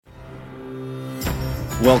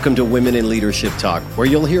Welcome to Women in Leadership Talk, where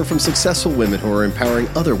you'll hear from successful women who are empowering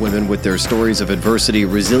other women with their stories of adversity,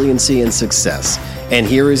 resiliency, and success. And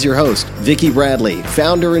here is your host, Vicki Bradley,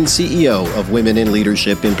 founder and CEO of Women in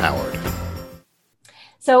Leadership Empowered.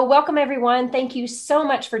 So welcome, everyone. Thank you so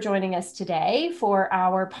much for joining us today for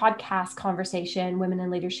our podcast conversation, Women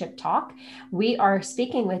in Leadership Talk. We are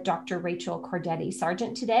speaking with Dr. Rachel Cordetti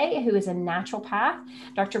Sargent today, who is a naturopath.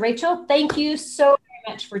 Dr. Rachel, thank you so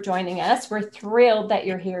very much for joining us. We're thrilled that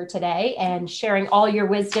you're here today and sharing all your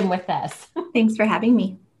wisdom with us. Thanks for having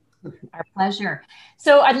me. Our pleasure.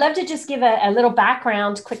 So I'd love to just give a little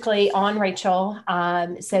background quickly on Rachel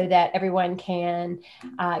so that everyone can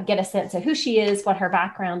get a sense of who she is, what her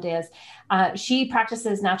background is. She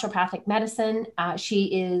practices naturopathic medicine. She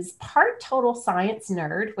is part total science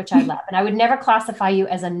nerd, which I love. And I would never classify you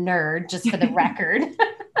as a nerd, just for the record.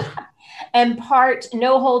 And part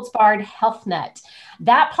no holds barred health nut.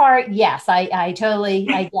 That part, yes, I get,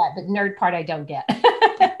 but nerd part I don't get.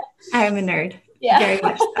 I am a nerd. Yeah. Very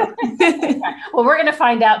much so. Well, we're going to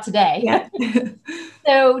find out today. Yeah.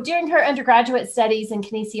 So during her undergraduate studies in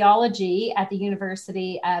kinesiology at the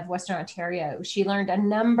University of Western Ontario, she learned a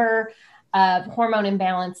number of hormone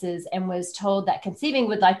imbalances and was told that conceiving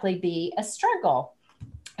would likely be a struggle.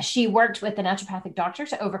 She worked with a naturopathic doctor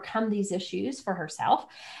to overcome these issues for herself.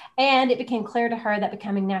 And it became clear to her that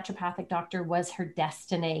becoming a naturopathic doctor was her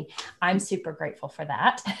destiny. I'm super grateful for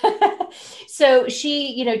that. So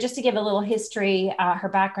she, just to give a little history, her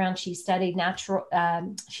background, she studied at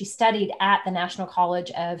the National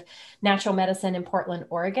College of Natural Medicine in Portland,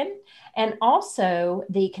 Oregon, and also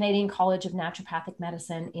the Canadian College of Naturopathic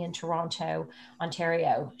Medicine in Toronto,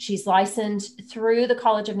 Ontario. She's licensed through the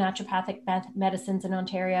College of Naturopathic Medicines in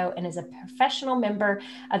Ontario and is a professional member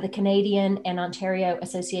of the Canadian and Ontario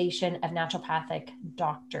Association of Naturopathic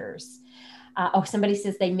Doctors. Somebody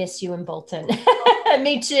says they miss you in Bolton.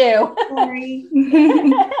 Me too. Sorry.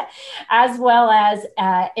 As well as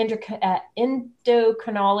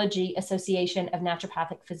Endocrinology Association of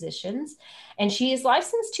Naturopathic Physicians. And she is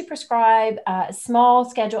licensed to prescribe a small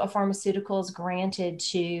schedule of pharmaceuticals granted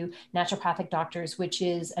to naturopathic doctors, which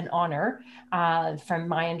is an honor from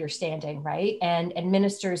my understanding, right? And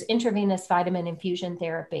administers intravenous vitamin infusion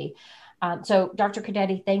therapy. So Dr.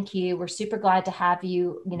 Cordetti, thank you. We're super glad to have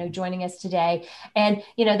you, joining us today. And,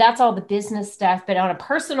 that's all the business stuff. But on a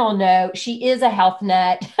personal note, she is a health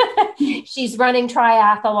nut. She's running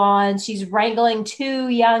triathlons. She's wrangling 2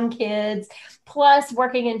 young kids, plus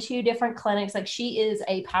working in 2 different clinics. Like, she is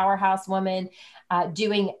a powerhouse woman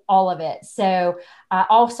doing all of it. So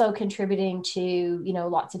also contributing to,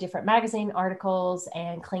 lots of different magazine articles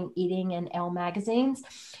and Clean Eating and Elle magazines.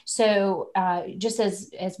 So just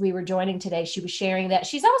as we were joining today, she was sharing that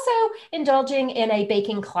she's also indulging in a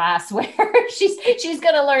baking class where she's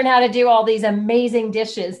going to learn how to do all these amazing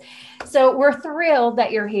dishes. So we're thrilled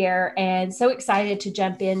that you're here and so excited to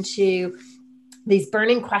jump into these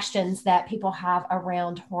burning questions that people have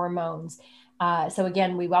around hormones. So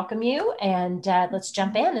again, we welcome you and let's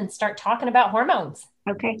jump in and start talking about hormones.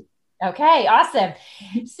 Okay, awesome.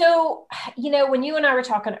 So, when you and I were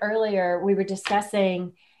talking earlier, we were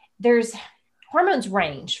discussing there's hormones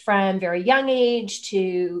range from very young age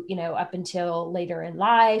to, up until later in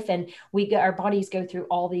life. And our bodies go through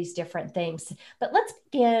all these different things. But let's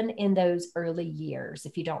begin in those early years,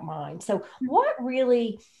 if you don't mind. So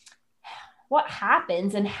what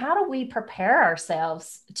happens and how do we prepare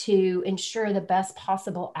ourselves to ensure the best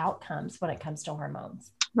possible outcomes when it comes to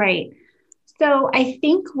hormones? Right. So I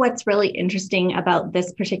think what's really interesting about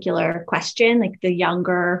this particular question, like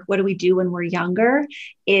what do we do when we're younger,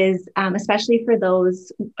 is especially for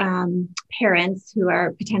those parents who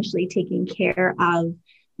are potentially taking care of,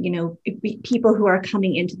 people who are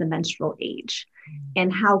coming into the menstrual age.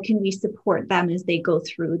 And how can we support them as they go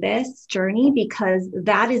through this journey? Because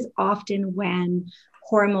that is often when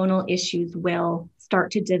hormonal issues will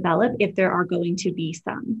start to develop, if there are going to be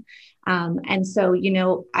some. And so,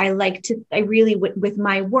 with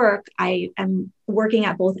my work, I am working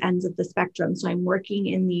at both ends of the spectrum. So I'm working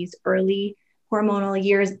in these early hormonal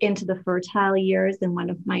years into the fertile years. And one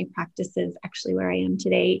of my practices, actually where I am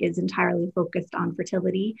today, is entirely focused on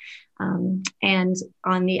fertility. And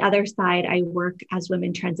on the other side, I work as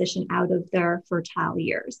women transition out of their fertile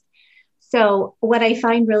years. So what I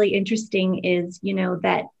find really interesting is,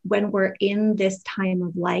 that when we're in this time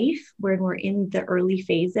of life, when we're in the early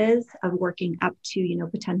phases of working up to,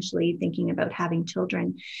 potentially thinking about having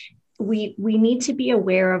children, we need to be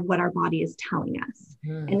aware of what our body is telling us.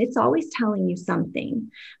 And it's always telling you something.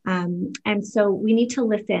 And so we need to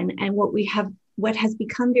listen. And what has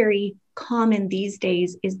become very common these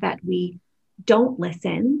days is that we don't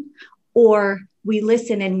listen, Or we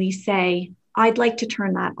listen and we say, I'd like to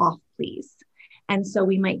turn that off, please. And so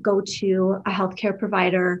we might go to a healthcare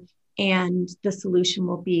provider and the solution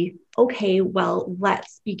will be, okay, well,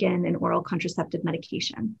 let's begin an oral contraceptive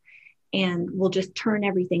medication. And we'll just turn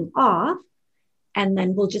everything off. And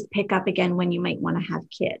then we'll just pick up again when you might want to have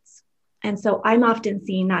kids. And so I'm often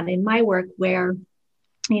seeing that in my work where,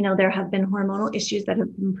 there have been hormonal issues that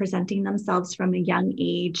have been presenting themselves from a young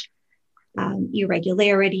age,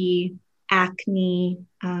 irregularity, acne,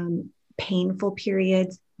 painful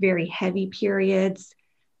periods, very heavy periods,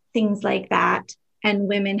 things like that. And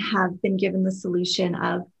women have been given the solution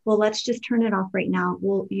of, well, let's just turn it off right now.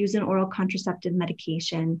 We'll use an oral contraceptive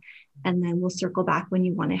medication, and then we'll circle back when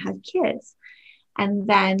you want to have kids. And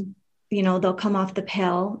then, they'll come off the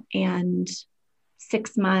pill, and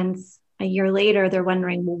 6 months, a year later, they're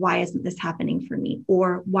wondering, well, why isn't this happening for me?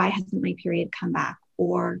 Or why hasn't my period come back?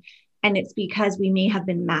 And it's because we may have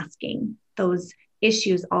been masking those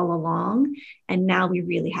issues all along, and now we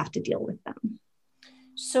really have to deal with them.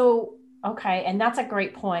 So, okay. And that's a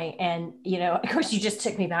great point. And, of course, you just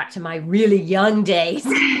took me back to my really young days.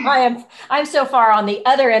 I'm so far on the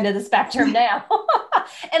other end of the spectrum now,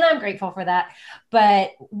 and I'm grateful for that.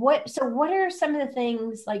 But what are some of the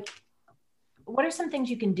things, what are some things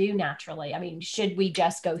you can do naturally? I mean, should we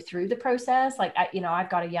just go through the process? I've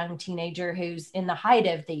got a young teenager who's in the height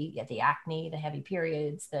of the acne, the heavy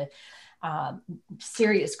periods, the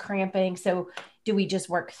serious cramping. So do we just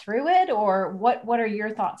work through it, or what are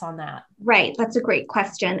your thoughts on that? Right. That's a great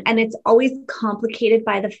question. And it's always complicated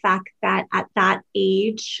by the fact that at that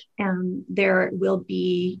age, there will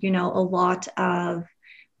be, a lot of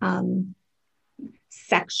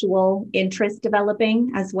sexual interest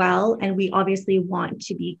developing as well. And we obviously want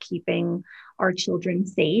to be keeping our children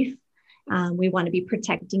safe. We want to be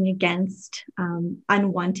protecting against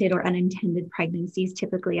unwanted or unintended pregnancies,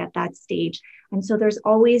 typically at that stage. And so there's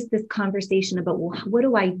always this conversation about, well, what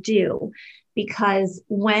do I do? Because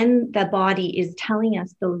when the body is telling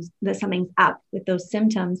us that something's up with those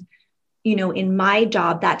symptoms, in my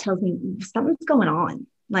job, that tells me something's going on.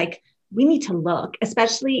 We need to look,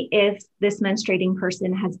 especially if this menstruating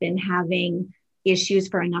person has been having issues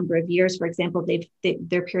for a number of years. For example,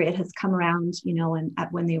 their period has come around,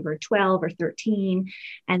 when they were 12 or 13,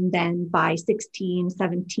 and then by 16,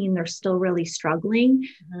 17, they're still really struggling.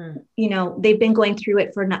 Mm-hmm. They've been going through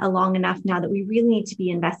it for long enough now that we really need to be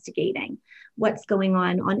investigating what's going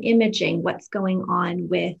on imaging, what's going on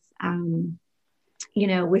with,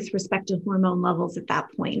 with respect to hormone levels at that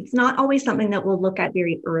point. It's not always something that we'll look at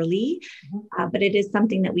very early, but it is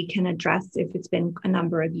something that we can address if it's been a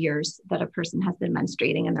number of years that a person has been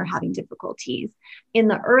menstruating and they're having difficulties. In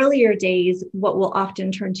the earlier days, what we'll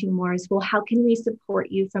often turn to more is, well, how can we support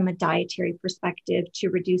you from a dietary perspective to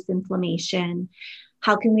reduce inflammation?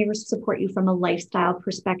 How can we support you from a lifestyle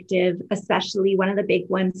perspective? Especially one of the big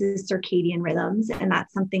ones is circadian rhythms. And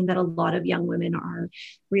that's something that a lot of young women are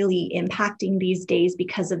really impacting these days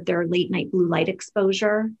because of their late night blue light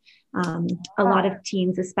exposure. A lot of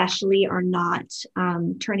teens especially are not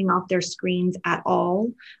turning off their screens at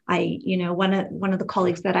all. One of the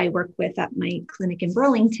colleagues that I work with at my clinic in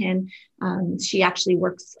Burlington, she actually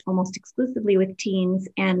works almost exclusively with teens.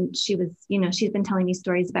 And she's been telling me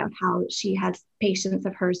stories about how she has patients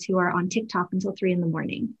of hers who are on TikTok until 3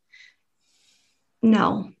 a.m.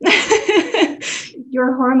 No,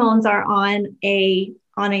 your hormones are on a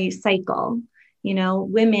cycle.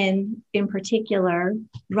 Women in particular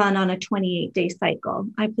run on a 28-day cycle.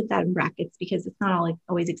 I put that in brackets because it's not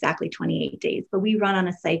always exactly 28 days, but we run on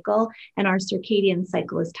a cycle, and our circadian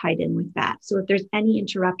cycle is tied in with that. So if there's any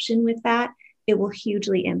interruption with that, it will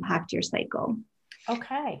hugely impact your cycle.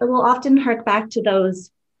 Okay. So we'll often hark back to those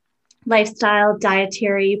lifestyle,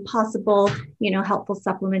 dietary, possible, helpful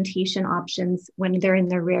supplementation options when they're in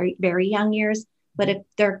their very, very young years. But if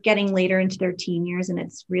they're getting later into their teen years and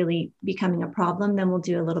it's really becoming a problem, then we'll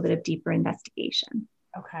do a little bit of deeper investigation.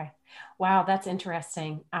 Okay. Wow. That's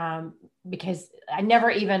interesting. Because I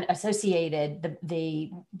never even associated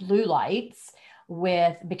the blue lights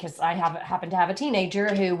because I happen to have a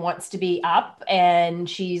teenager who wants to be up, and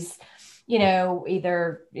she's,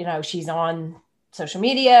 either, she's on social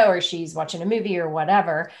media or she's watching a movie or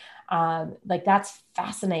whatever. That's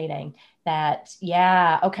fascinating.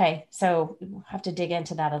 Yeah. Okay. So we'll have to dig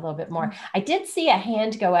into that a little bit more. I did see a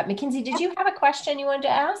hand go up. Mackenzie, did you have a question you wanted to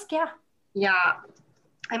ask? Yeah. Yeah.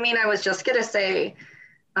 I was just going to say,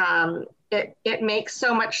 it makes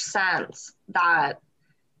so much sense that,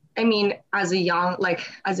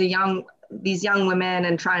 these young women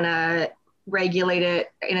and trying to regulate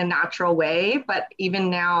it in a natural way. But even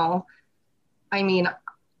now,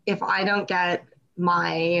 if I don't get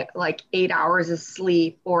my like 8 hours of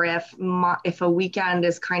sleep, or if a weekend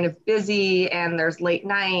is kind of busy and there's late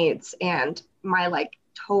nights, and my like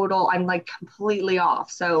total, I'm like completely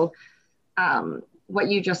off. So what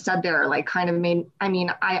you just said there, like kind of made, I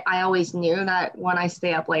mean, I always knew that when I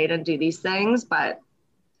stay up late and do these things, but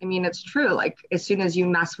I mean, it's true. Like as soon as you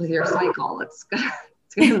mess with your cycle, it's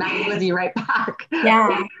gonna mess with you right back.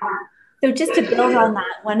 Yeah. So just to build on that,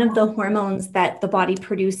 one of the hormones that the body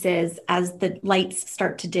produces as the lights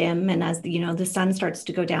start to dim and as the sun starts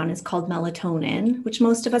to go down is called melatonin, which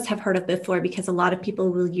most of us have heard of before because a lot of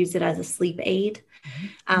people will use it as a sleep aid.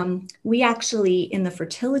 We actually, in the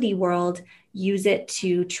fertility world, use it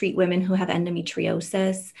to treat women who have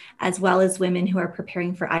endometriosis, as well as women who are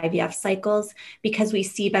preparing for IVF cycles, because we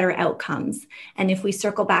see better outcomes. And if we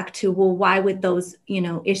circle back to, well, why would those,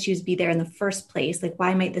 issues be there in the first place? Like,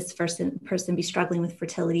 why might this person be struggling with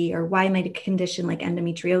fertility, or why might a condition like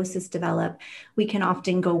endometriosis develop? We can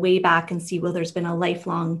often go way back and see, well, there's been a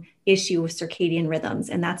lifelong issue with circadian rhythms.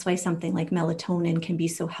 And that's why something like melatonin can be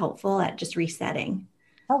so helpful at just resetting.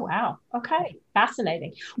 Oh, wow. Okay.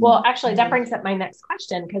 Fascinating. Well, actually, that brings up my next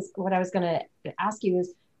question, because what I was going to ask you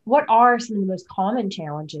is, what are some of the most common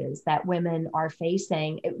challenges that women are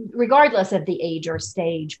facing, regardless of the age or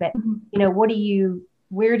stage? But,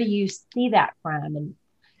 where do you see that from? And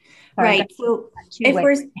right. So if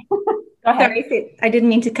we're, go ahead. Sorry, I didn't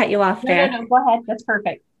mean to cut you off there. No, go ahead. That's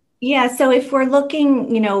perfect. Yeah. So if we're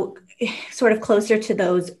looking, sort of closer to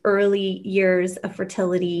those early years of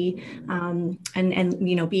fertility, and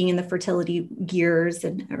being in the fertility years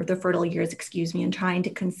or the fertile years, and trying to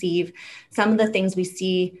conceive, some of the things we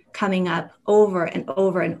see coming up over and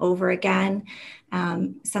over and over again,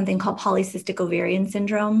 something called polycystic ovarian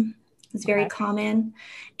syndrome is very common,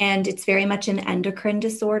 and it's very much an endocrine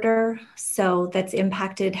disorder. So that's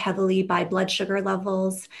impacted heavily by blood sugar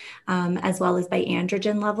levels, as well as by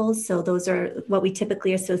androgen levels. So those are what we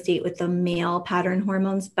typically associate with the male pattern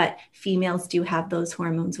hormones, but females do have those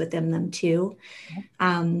hormones within them too.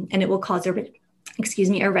 And it will cause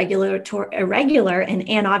irregular and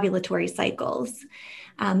anovulatory cycles.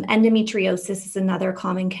 Endometriosis is another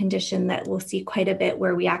common condition that we'll see quite a bit,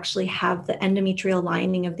 where we actually have the endometrial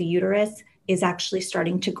lining of the uterus is actually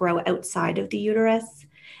starting to grow outside of the uterus,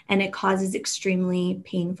 and it causes extremely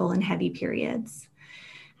painful and heavy periods.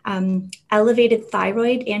 Elevated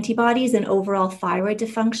thyroid antibodies and overall thyroid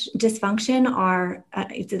dysfunction are,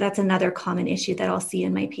 that's another common issue that I'll see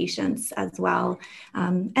in my patients as well.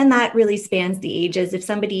 And that really spans the ages. If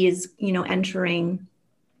somebody is, entering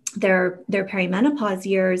their perimenopause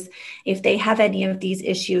years, if they have any of these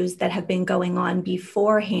issues that have been going on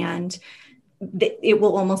beforehand, it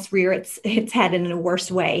will almost rear its head in a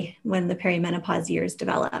worse way when the perimenopause years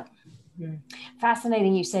develop.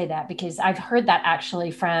 Fascinating you say that, because I've heard that actually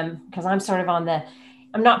because I'm sort of I'm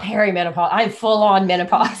not perimenopause, I'm full on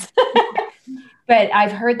menopause. But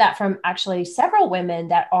I've heard that from actually several women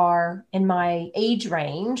that are in my age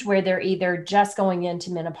range, where they're either just going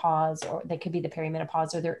into menopause, or they could be the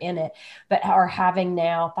perimenopause, or they're in it, but are having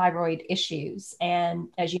now thyroid issues. And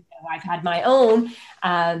as you know, I've had my own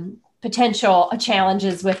potential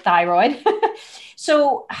challenges with thyroid.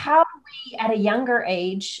 So how do we, at a younger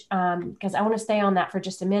age, because I want to stay on that for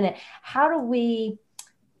just a minute, how do we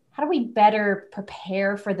better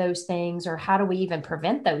prepare for those things, or how do we even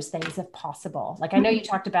prevent those things if possible? Like, I know you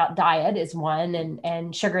talked about diet is one,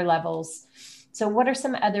 and sugar levels. So what are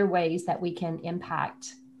some other ways that we can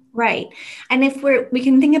impact? Right. And if we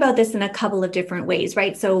can think about this in a couple of different ways,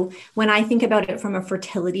 right? So when I think about it from a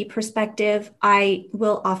fertility perspective, I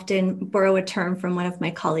will often borrow a term from one of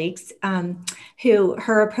my colleagues, who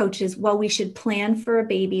her approach is, well, we should plan for a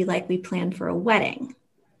baby like we plan for a wedding.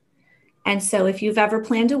 And so if you've ever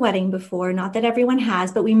planned a wedding before, not that everyone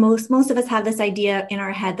has, but most of us have this idea in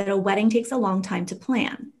our head that a wedding takes a long time to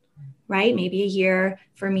plan, right? Maybe a year.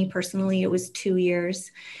 For me personally, it was 2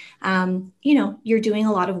 years. You're doing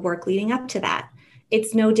a lot of work leading up to that.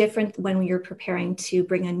 It's no different when you're preparing to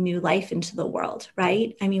bring a new life into the world,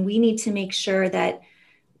 right? I mean, we need to make sure that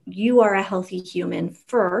you are a healthy human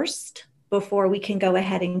first before we can go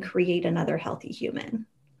ahead and create another healthy human,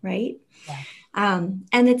 right? Yeah.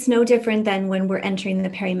 And it's no different than when we're entering the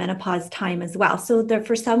perimenopause time as well. So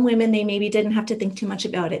for some women, they maybe didn't have to think too much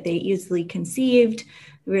about it. They easily conceived,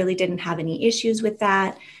 really didn't have any issues with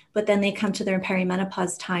that. But then they come to their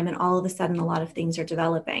perimenopause time, and all of a sudden, a lot of things are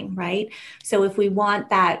developing, right? So if we want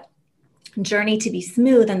that journey to be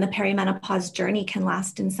smooth, and the perimenopause journey can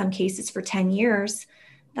last in some cases for 10 years,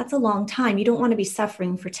 that's a long time. You don't want to be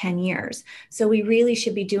suffering for 10 years. So we really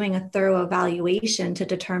should be doing a thorough evaluation to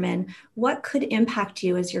determine what could impact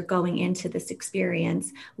you as you're going into this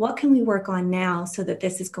experience. What can we work on now so that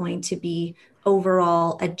this is going to be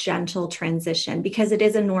overall a gentle transition? Because it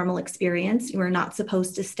is a normal experience. We're not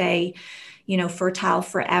supposed to stay, fertile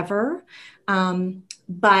forever.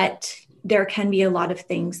 But there can be a lot of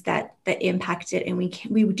things that impact it, and we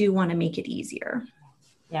do want to make it easier.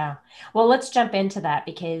 Yeah. Well, let's jump into that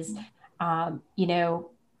because, those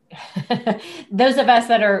of us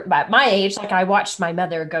that are my age, like I watched my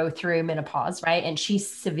mother go through menopause, right? And she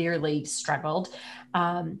severely struggled.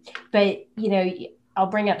 But, I'll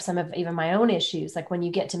bring up some of even my own issues. Like when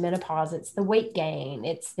you get to menopause, it's the weight gain,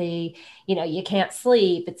 it's the, you can't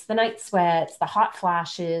sleep, it's the night sweats, the hot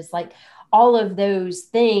flashes, like all of those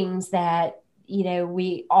things that,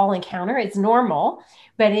 we all encounter. It's normal,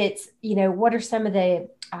 but it's, what are some of the,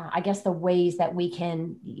 the ways that we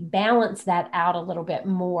can balance that out a little bit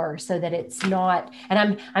more so that it's not,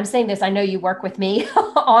 and I'm saying this, I know you work with me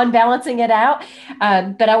on balancing it out,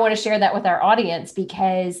 but I want to share that with our audience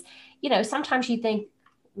because, sometimes you think,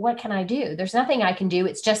 what can I do? There's nothing I can do.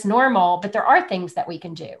 It's just normal, but there are things that we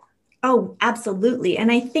can do. Oh, absolutely.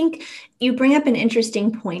 And I think you bring up an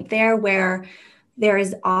interesting point there where there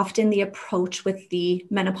is often the approach with the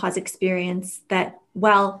menopause experience that,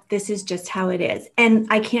 well, this is just how it is. And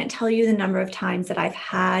I can't tell you the number of times that I've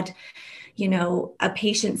had, a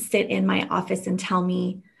patient sit in my office and tell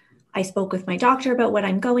me, I spoke with my doctor about what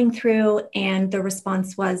I'm going through. And the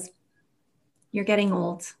response was, you're getting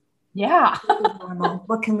old. Yeah. Normal.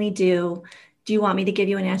 What can we do? Do you want me to give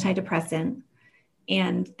you an antidepressant?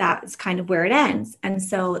 And that's kind of where it ends. And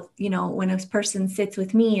so, when a person sits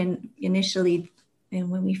with me and initially, and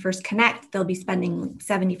when we first connect, they'll be spending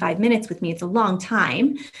 75 minutes with me. It's a long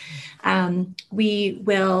time. We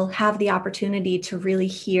will have the opportunity to really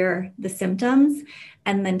hear the symptoms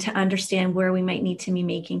and then to understand where we might need to be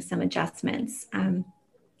making some adjustments.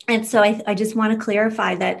 And so I just want to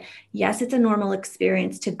clarify that, yes, it's a normal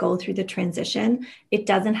experience to go through the transition. It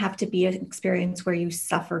doesn't have to be an experience where you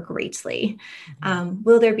suffer greatly.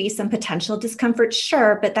 Will there be some potential discomfort?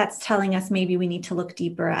 Sure, but that's telling us maybe we need to look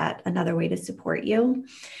deeper at another way to support you.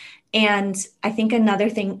 And I think another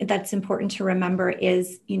thing that's important to remember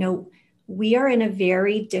is, we are in a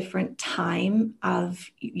very different time of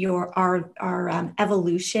our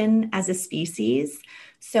evolution as a species.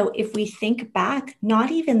 So if we think back,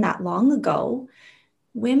 not even that long ago,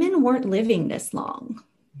 women weren't living this long,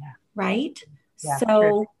 right? Yeah,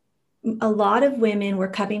 so true. A lot of women were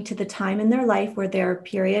coming to the time in their life where their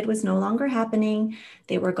period was no longer happening.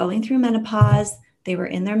 They were going through menopause. They were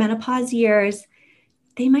in their menopause years.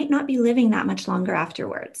 They might not be living that much longer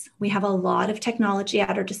afterwards. We have a lot of technology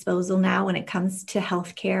at our disposal now when it comes to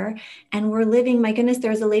healthcare. And we're living, my goodness,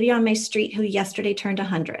 there was a lady on my street who yesterday turned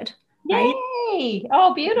 100. Right? Yay!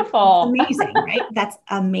 Oh, beautiful. That's amazing, right? That's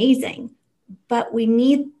amazing. But we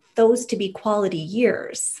need those to be quality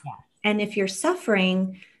years. Yeah. And if you're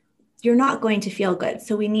suffering, you're not going to feel good.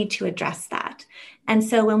 So we need to address that. And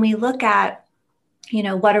so when we look at,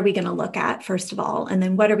 what are we going to look at, first of all, and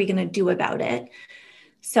then what are we going to do about it?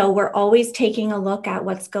 So we're always taking a look at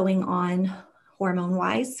what's going on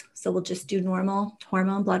hormone-wise. So we'll just do normal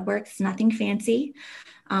hormone blood work. It's nothing fancy.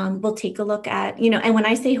 We'll take a look at, and when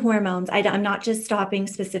I say hormones, I'm not just stopping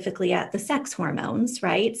specifically at the sex hormones,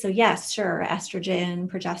 right? So yes, sure, estrogen,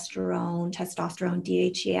 progesterone, testosterone,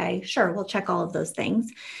 DHEA, sure, we'll check all of those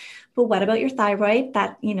things. But what about your thyroid?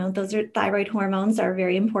 Those are thyroid hormones are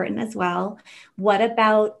very important as well. What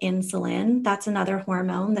about insulin? That's another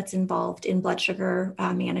hormone that's involved in blood sugar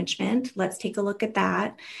management. Let's take a look at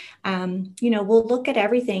that. We'll look at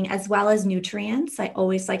everything as well as nutrients. I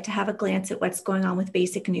always like to have a glance at what's going on with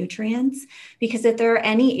basic nutrients, because if there are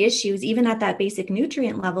any issues, even at that basic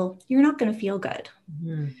nutrient level, you're not going to feel good.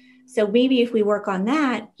 Mm-hmm. So maybe if we work on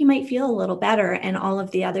that, you might feel a little better, and all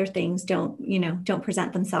of the other things don't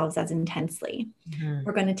present themselves as intensely. Mm-hmm.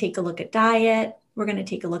 We're going to take a look at diet. We're going to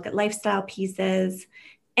take a look at lifestyle pieces.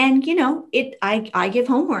 And, I give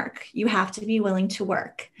homework. You have to be willing to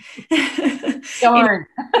work. Darn.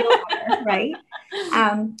 Better, right?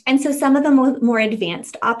 And so some of the more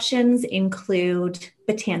advanced options include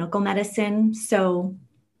botanical medicine. So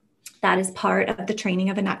that is part of the training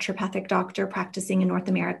of a naturopathic doctor practicing in North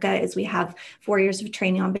America, is we have 4 years of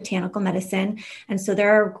training on botanical medicine. And so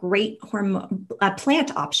there are great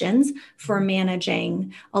plant options for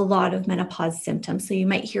managing a lot of menopause symptoms. So you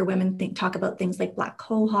might hear women talk about things like black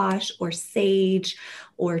cohosh or sage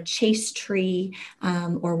or chase tree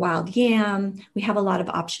or wild yam. We have a lot of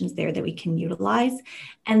options there that we can utilize.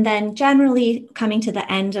 And then generally coming to the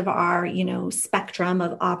end of our, spectrum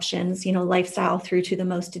of options, lifestyle through to the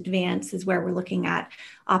most advanced is where we're looking at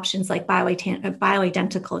options like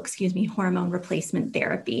bioidentical, hormone replacement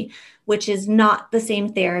therapy, which is not the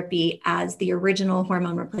same therapy as the original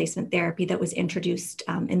hormone replacement therapy that was introduced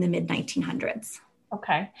in the mid 1900s.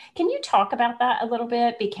 Okay. Can you talk about that a little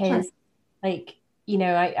bit? Because sure. I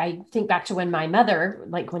think back to when my mother,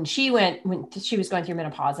 when she was going through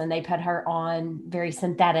menopause and they put her on very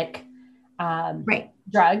synthetic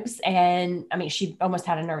drugs. And I mean, she almost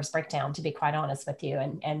had a nervous breakdown, to be quite honest with you.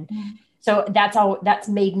 And so that's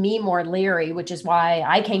made me more leery, which is why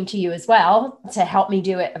I came to you as well to help me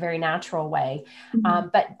do it a very natural way. Mm-hmm.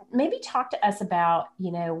 But maybe talk to us about,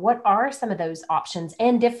 what are some of those options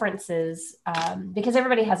and differences, because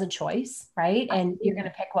everybody has a choice, right? And you're going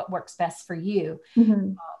to pick what works best for you.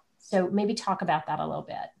 Mm-hmm. So maybe talk about that a little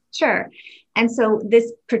bit. Sure. And so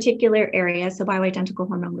this particular area, so bioidentical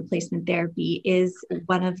hormone replacement therapy, is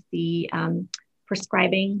one of the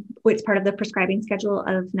it's part of the prescribing schedule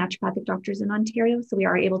of naturopathic doctors in Ontario. So we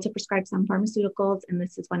are able to prescribe some pharmaceuticals, and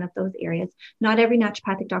this is one of those areas. Not every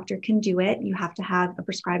naturopathic doctor can do it. You have to have a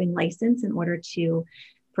prescribing license in order to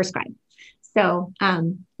prescribe. So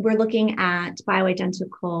we're looking at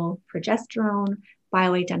bioidentical progesterone,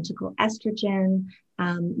 bioidentical estrogen.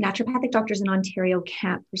 Naturopathic doctors in Ontario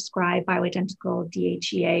can't prescribe bioidentical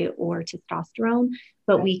DHEA or testosterone,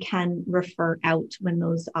 but we can refer out when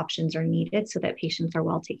those options are needed so that patients are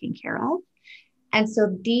well taken care of. And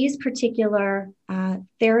so these particular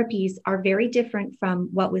therapies are very different from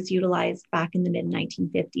what was utilized back in the mid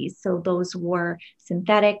 1950s. So those were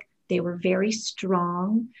synthetic. They were very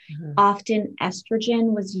strong. Mm-hmm. Often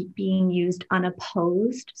estrogen was being used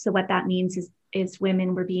unopposed. So what that means is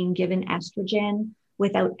women were being given estrogen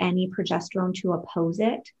without any progesterone to oppose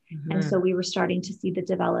it. Mm-hmm. And so we were starting to see the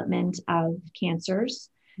development of cancers.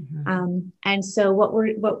 Mm-hmm. And so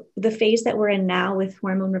what the phase that we're in now with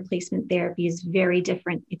hormone replacement therapy is very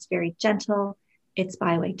different. It's very gentle. It's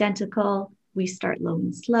bioidentical. We start low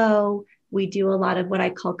and slow. We do a lot of what I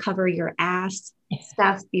call cover your ass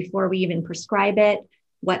stuff before we even prescribe it.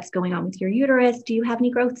 What's going on with your uterus? Do you have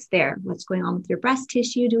any growths there? What's going on with your breast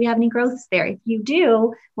tissue? Do we have any growths there? If you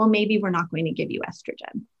do, well, maybe we're not going to give you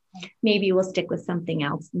estrogen. Maybe we'll stick with something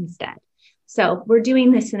else instead. So we're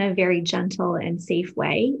doing this in a very gentle and safe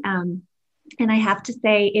way. And I have to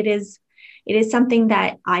say, it is something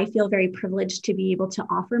that I feel very privileged to be able to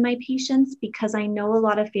offer my patients, because I know a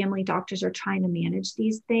lot of family doctors are trying to manage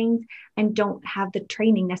these things and don't have the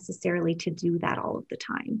training necessarily to do that all of the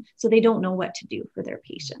time. So they don't know what to do for their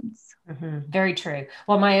patients. Mm-hmm. Very true.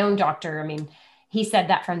 Well, my own doctor, I mean, he said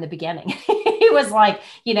that from the beginning. He was like,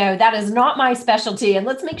 that is not my specialty, and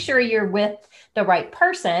let's make sure you're with the right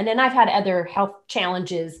person. And I've had other health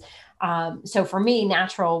challenges. So for me,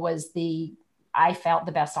 natural was I felt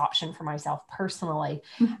the best option for myself personally.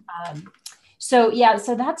 So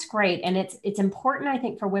that's great. And it's important, I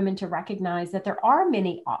think, for women to recognize that there are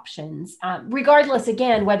many options, regardless,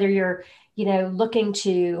 again, whether you're, looking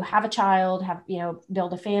to have a child,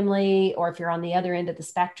 build a family, or if you're on the other end of the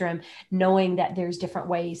spectrum, knowing that there's different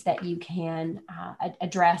ways that you can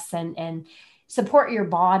address and support your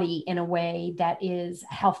body in a way that is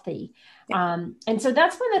healthy. Yeah. And so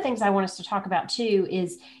that's one of the things I want us to talk about too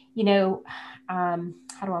is,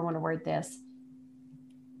 how do I want to word this?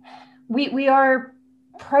 We are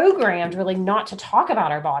programmed really not to talk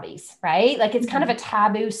about our bodies, right? Like it's kind of a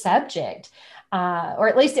taboo subject, or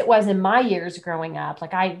at least it was in my years growing up.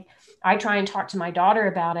 Like I try and talk to my daughter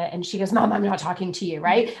about it and she goes, "Mom, I'm not talking to you."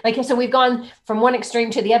 Right. Like, so we've gone from one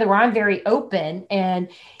extreme to the other where I'm very open and,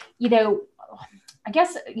 I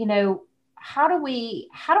guess, how do we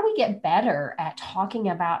get better at talking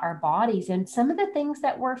about our bodies and some of the things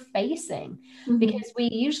that we're facing? Mm-hmm. Because we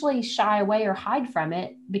usually shy away or hide from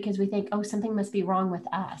it because we think, oh, something must be wrong with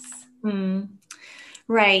us. Mm.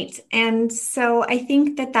 Right. And so I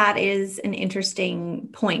think that is an interesting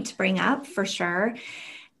point to bring up for sure.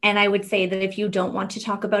 And I would say that if you don't want to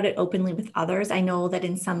talk about it openly with others, I know that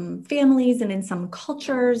in some families and in some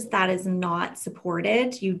cultures that is not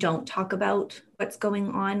supported. You don't talk about what's going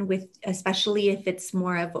on with, especially if it's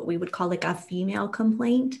more of what we would call like a female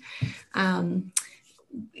complaint.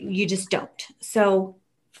 You just don't. So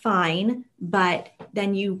fine, but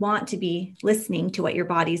then you want to be listening to what your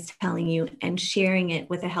body's telling you and sharing it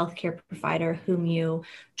with a healthcare provider whom you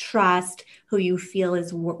trust, who you feel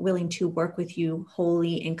is willing to work with you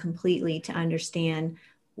wholly and completely to understand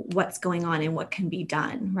what's going on and what can be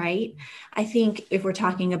done, right? I think if we're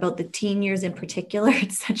talking about the teen years in particular,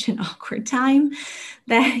 it's such an awkward time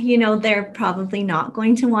that, they're probably not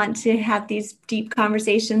going to want to have these deep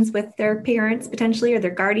conversations with their parents potentially, or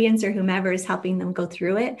their guardians, or whomever is helping them go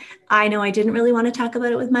through it. I know I didn't really want to talk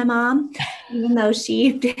about it with my mom, even though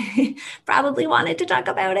she probably wanted to talk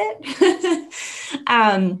about it.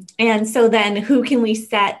 And so then who can we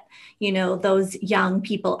set those young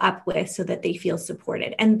people up with so that they feel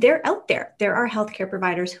supported? And they're out there. There are healthcare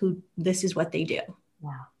providers who this is what they do.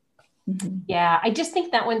 Wow. Mm-hmm. Yeah, I just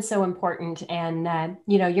think that one's so important. And,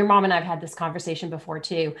 your mom and I've had this conversation before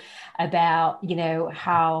too, about,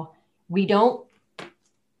 how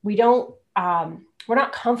we're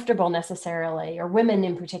not comfortable necessarily, or women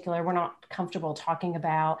in particular, we're not comfortable talking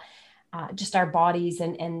about just our bodies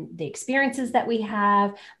and the experiences that we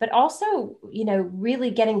have, but also, really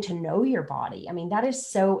getting to know your body. I mean, that is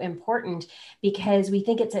so important, because we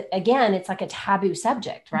think it's like a taboo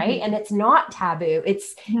subject, right? Mm-hmm. And it's not taboo.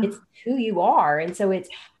 It's who you are. And so it's,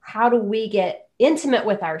 how do we get intimate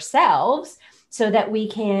with ourselves so that we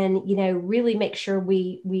can, really make sure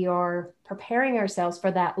we are preparing ourselves for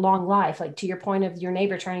that long life. Like, to your point of your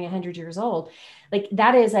neighbor turning 100 years old, like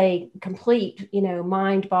that is a complete,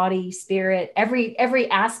 mind, body, spirit, every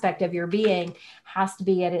aspect of your being has to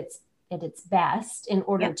be at its best in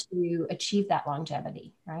order to achieve that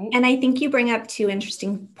longevity. Right. And I think you bring up two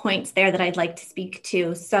interesting points there that I'd like to speak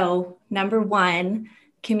to. So number one,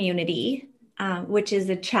 community, which is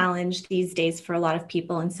a challenge these days for a lot of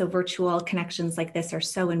people. And so virtual connections like this are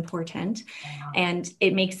so important. Wow. And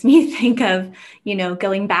it makes me think of,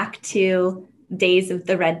 going back to days of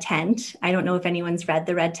the Red Tent. I don't know if anyone's read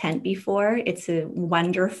The Red Tent before. It's a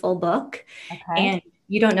wonderful book. Okay. And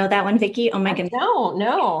you don't know that one, Vicki? Oh my goodness.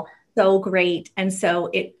 No. So great. And so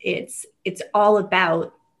it's all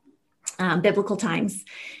about biblical times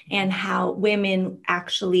and how women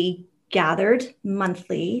actually gathered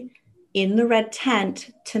monthly in the Red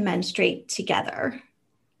Tent to menstruate together.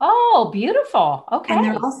 Oh, beautiful. Okay. And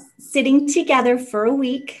they're all sitting together for a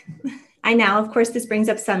week. I know, of course, this brings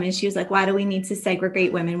up some issues, like, why do we need to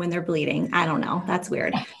segregate women when they're bleeding? I don't know. That's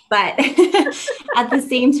weird. But at the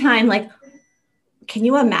same time, like, can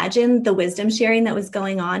you imagine the wisdom sharing that was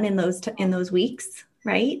going on in those weeks,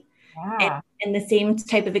 right? Yeah. And the same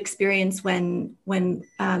type of experience when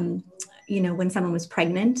someone was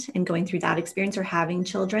pregnant and going through that experience, or having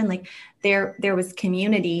children, like there was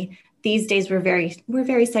community. These days we're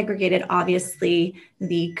very segregated. Obviously,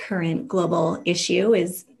 the current global issue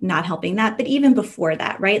is not helping that. But even before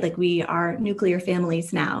that, right? Like, we are nuclear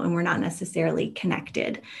families now, and we're not necessarily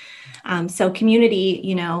connected. So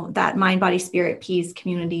community, that mind, body, spirit piece,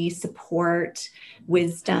 community support,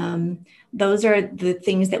 wisdom, those are the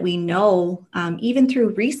things that we know, even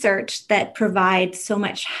through research, that provide so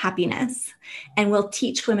much happiness and will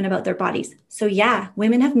teach women about their bodies. So yeah,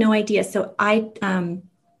 women have no idea. So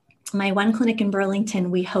my one clinic in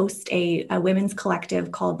Burlington, we host a women's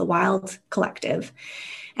collective called the Wild Collective.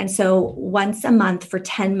 And so once a month for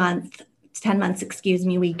 10 months,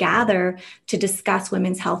 we gather to discuss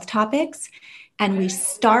women's health topics. And we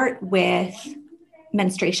start with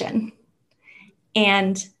menstruation.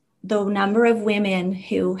 And the number of women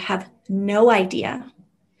who have no idea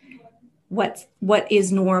what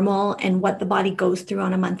is normal and what the body goes through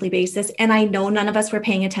on a monthly basis. And I know none of us were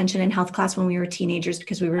paying attention in health class when we were teenagers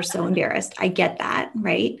because we were so embarrassed. I get that,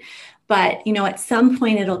 right? But, at some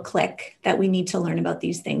point it'll click that we need to learn about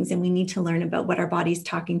these things, and we need to learn about what our body's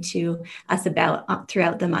talking to us about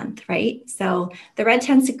throughout the month, right? So the Red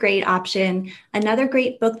Tent's a great option. Another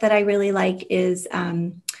great book that I really like is,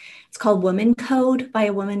 it's called Woman Code by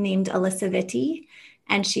a woman named Alyssa Vitti.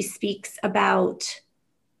 And she speaks about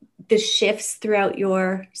the shifts throughout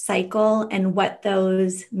your cycle and what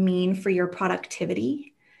those mean for your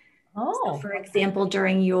productivity. So for example,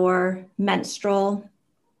 during your menstrual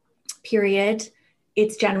period,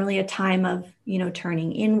 it's generally a time of,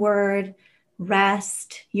 turning inward,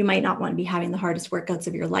 rest. You might not want to be having the hardest workouts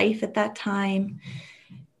of your life at that time.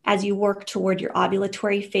 As you work toward your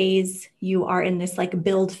ovulatory phase, you are in this like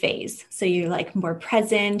build phase. So you're like more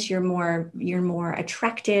present, you're more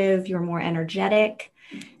attractive, you're more energetic.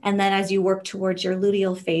 And then as you work towards your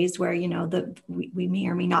luteal phase, where, we may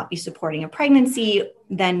or may not be supporting a pregnancy,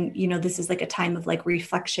 then, this is like a time of like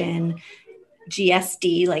reflection,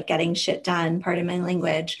 GSD, like getting shit done, pardon my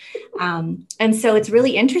language. And so it's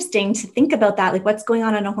really interesting to think about that, like what's going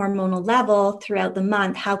on a hormonal level throughout the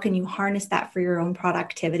month. How can you harness that for your own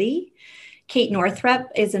productivity? Kate Northrup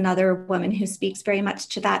is another woman who speaks very much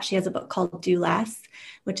to that. She has a book called Do Less,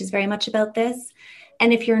 which is very much about this.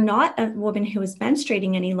 And if you're not a woman who is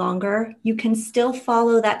menstruating any longer, you can still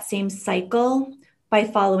follow that same cycle by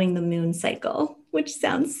following the moon cycle, which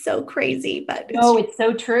sounds so crazy, but it's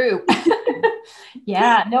so true.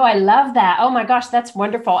 Yeah, no, I love that. Oh my gosh, that's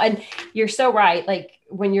wonderful. And you're so right. Like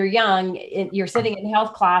when you're young, you're sitting in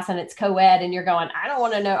health class and it's co-ed and you're going, I don't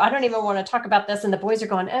want to know. I don't even want to talk about this. And the boys are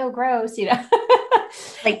going, oh, gross,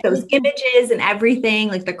 like those images and everything,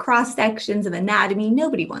 like the cross sections of anatomy.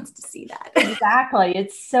 Nobody wants to see that. Exactly.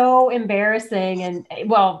 It's so embarrassing. And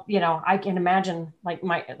well, I can imagine like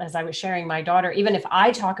as I was sharing my daughter, even if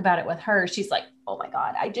I talk about it with her, she's like, oh my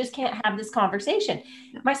God, I just can't have this conversation.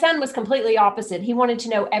 My son was completely opposite. He wanted to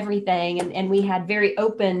know everything. And we had very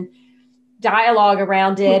open dialogue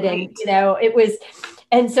around it. Right. And, it was,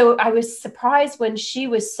 and so I was surprised when she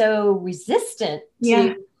was so resistant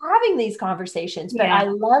to having these conversations, but I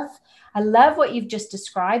love what you've just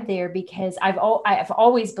described there, because I've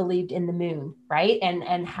always believed in the moon, right?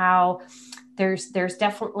 And how there's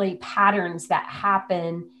definitely patterns that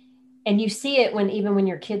happen, and you see it even when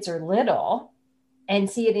your kids are little, and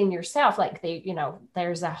see it in yourself. Like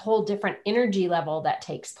there's a whole different energy level that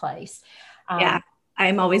takes place.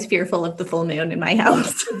 I'm always fearful of the full moon in my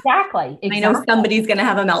house. Exactly. I know somebody's going to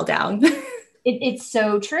have a meltdown. It's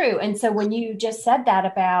so true. And so when you just said that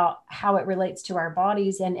about how it relates to our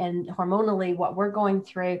bodies and hormonally what we're going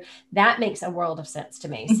through, that makes a world of sense to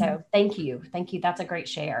me. Mm-hmm. So thank you. That's a great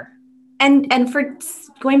share. And for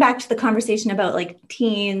going back to the conversation about like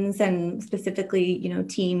teens and specifically,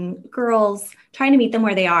 teen girls, trying to meet them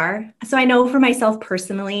where they are. So I know for myself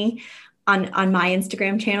personally, on my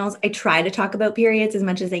Instagram channels, I try to talk about periods as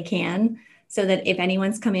much as I can, so that if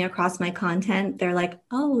anyone's coming across my content, they're like,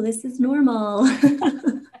 oh, this is normal.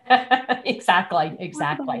 Exactly.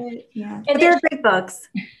 Yeah. But they're great books.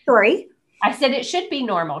 Sorry. I said it should be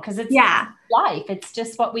normal because it's life. It's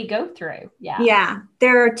just what we go through. Yeah. Yeah.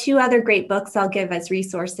 There are 2 other great books I'll give as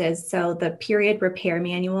resources. So the Period Repair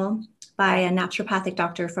Manual by a naturopathic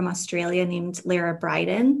doctor from Australia named Lara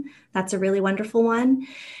Briden. That's a really wonderful one.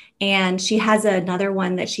 And she has another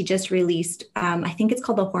one that she just released. I think it's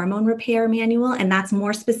called the Hormone Repair Manual, and that's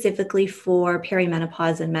more specifically for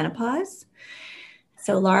perimenopause and menopause.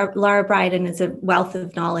 So Lara Briden is a wealth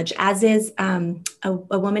of knowledge, as is a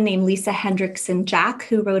woman named Lisa Hendrickson Jack,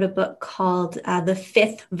 who wrote a book called The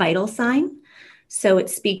Fifth Vital Sign. So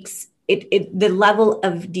it speaks, the level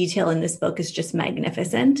of detail in this book is just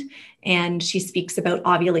magnificent. And she speaks about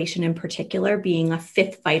ovulation in particular being a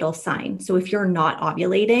 5th vital sign. So if you're not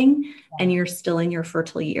ovulating and you're still in your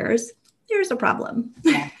fertile years, there's a problem.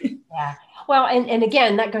 Yeah. Well, and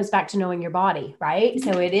again, that goes back to knowing your body, right?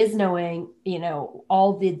 So it is knowing,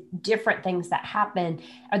 all the different things that happen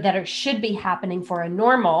or that should be happening for a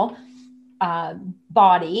normal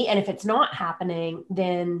body. And if it's not happening,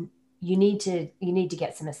 then you need to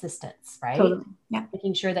get some assistance, right? Totally. Yeah.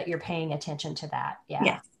 Making sure that you're paying attention to that. Yeah.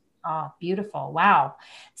 Yes. Oh, beautiful. Wow.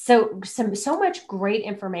 So much great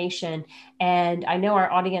information. And I know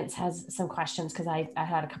our audience has some questions because I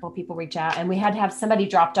had a couple of people reach out, and we had to have somebody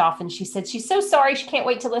dropped off, and she said, she's so sorry. She can't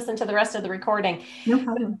wait to listen to the rest of the recording. No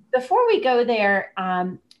problem. Before we go there,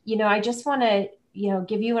 I just want to,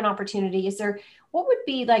 give you an opportunity. What would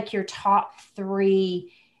be like your top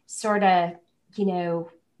 3 sort of,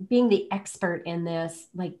 being the expert in this,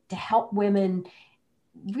 like to help women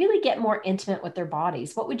really get more intimate with their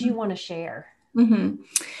bodies? What would you want to share? Mm-hmm.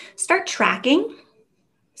 Start tracking.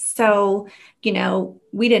 So,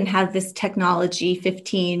 we didn't have this technology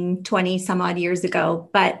 15, 20 some odd years ago,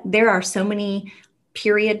 but there are so many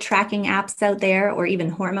period tracking apps out there, or even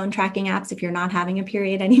hormone tracking apps if you're not having a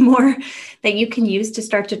period anymore, that you can use to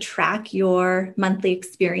start to track your monthly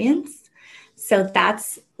experience. So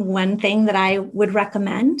that's one thing that I would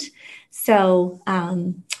recommend. So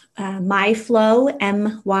MyFlo,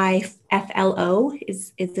 MyFlo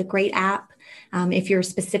is a great app. If you're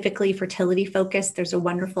specifically fertility focused, there's a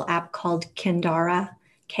wonderful app called Kindara,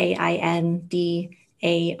 Kindara.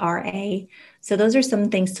 So those are some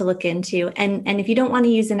things to look into. And if you don't want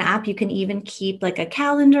to use an app, you can even keep like a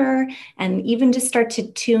calendar and even just start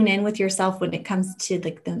to tune in with yourself when it comes to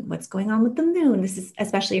like what's going on with the moon. This is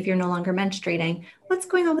especially if you're no longer menstruating. What's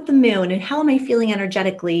going on with the moon and how am I feeling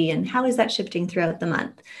energetically and how is that shifting throughout the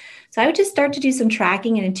month? So I would just start to do some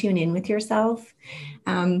tracking and tune in with yourself.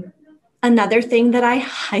 Another thing that I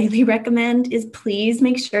highly recommend is please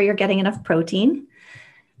make sure you're getting enough protein.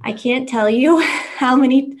 I can't tell you how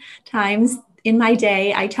many times in my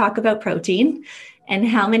day I talk about protein and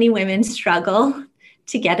how many women struggle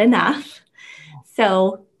to get enough.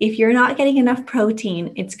 So if you're not getting enough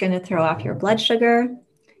protein, it's going to throw off your blood sugar.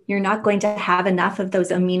 You're not going to have enough of those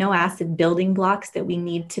amino acid building blocks that we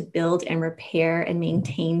need to build and repair and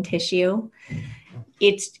maintain tissue.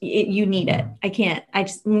 You need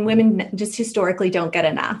it. Women just historically don't get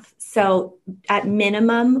enough. So at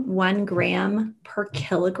minimum, 1 gram per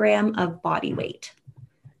kilogram of body weight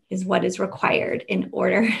is what is required in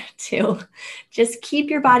order to just keep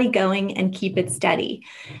your body going and keep it steady.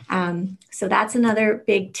 So that's another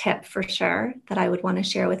big tip for sure that I would want to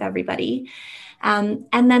share with everybody. And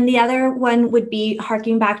then the other one would be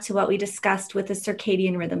harking back to what we discussed with the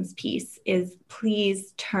circadian rhythms piece is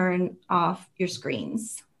please turn off your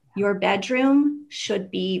screens. Your bedroom should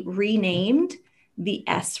be renamed the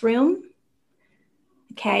S room.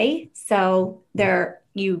 Okay. So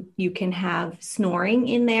you can have snoring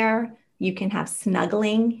in there. You can have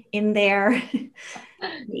snuggling in there.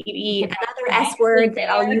 Maybe another S word that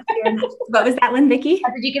I'll use here. What was that one, Vicki?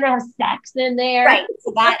 You can have sex in there. Right.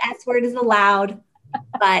 So that S word is allowed,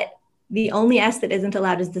 but the only S that isn't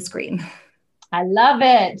allowed is the screen. I love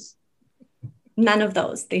it. None of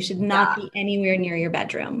those. They should not be anywhere near your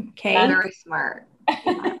bedroom. Okay. That's very smart.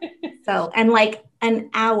 So, and like an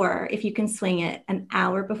hour, if you can swing it, an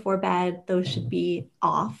hour before bed, those should be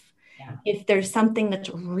off. Yeah. If there's something that's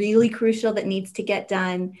really crucial that needs to get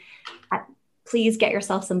done, please get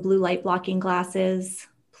yourself some blue light blocking glasses.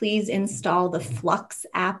 Please install the Flux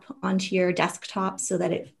app onto your desktop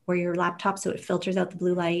or your laptop so it filters out the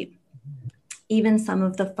blue light. Even some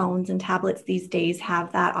of the phones and tablets these days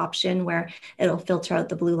have that option where it'll filter out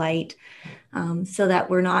the blue light so that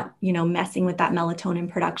we're not, messing with that melatonin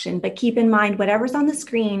production. But keep in mind, whatever's on the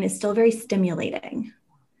screen is still very stimulating,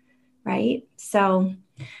 right? So,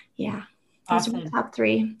 yeah. Those are the top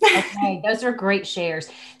 3. Okay, those are great shares.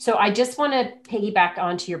 So I just want to piggyback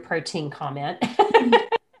onto your protein comment.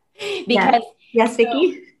 Because yes,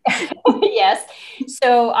 Vicki. Yes.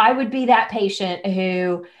 So I would be that patient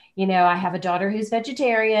who, I have a daughter who's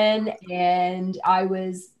vegetarian and I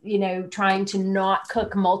was, trying to not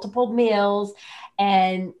cook multiple meals.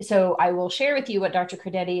 And so I will share with you what Dr.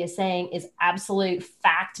 Credetti is saying is absolute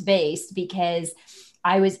fact-based, because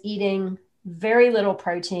I was eating very little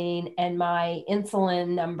protein and my insulin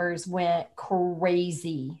numbers went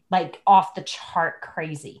crazy, like off the chart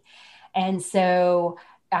crazy. And so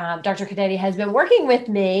Dr. Credetti has been working with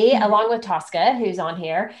me along with Tosca, who's on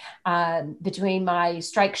here, between my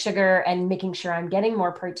strike sugar and making sure I'm getting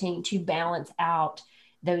more protein to balance out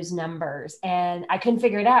those numbers. And I couldn't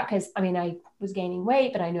figure it out because, I was gaining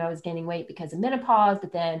weight, but I knew I was gaining weight because of menopause.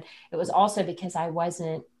 But then it was also because I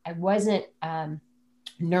wasn't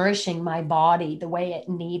nourishing my body the way it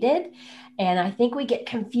needed. And I think we get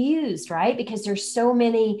confused, right? Because there's so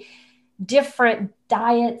many different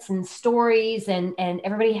diets and stories and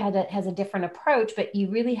everybody has a different approach, but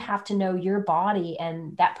you really have to know your body.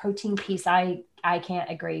 And that protein piece, I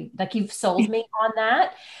can't agree. Like, you've sold me on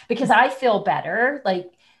that, because I feel better.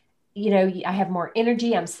 Like, I have more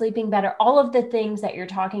energy. I'm sleeping better. All of the things that you're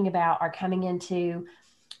talking about are coming into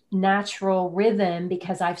natural rhythm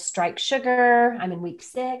because I've strike sugar. I'm in week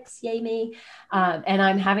 6, yay me. And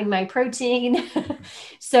I'm having my protein.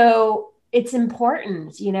 So it's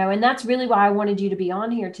important, and that's really why I wanted you to be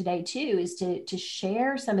on here today too, is to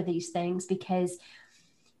share some of these things, because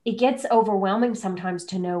it gets overwhelming sometimes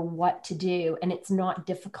to know what to do. And it's not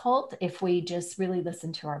difficult if we just really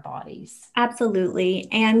listen to our bodies. Absolutely.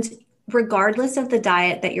 And regardless of the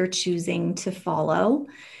diet that you're choosing to follow,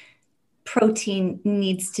 protein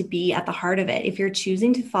needs to be at the heart of it. If you're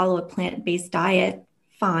choosing to follow a plant-based diet,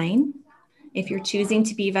 fine. If you're choosing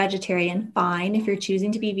to be vegetarian, fine. If you're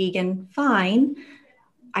choosing to be vegan, fine.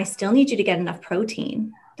 I still need you to get enough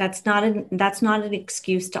protein. That's not an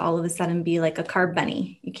excuse to all of a sudden be like a carb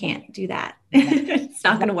bunny. You can't do that. It's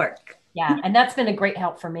not going to work. Yeah. And that's been a great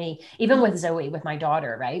help for me, even with Zoe, with my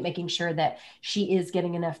daughter, right? Making sure that she is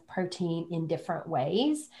getting enough protein in different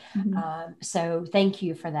ways. Mm-hmm. So thank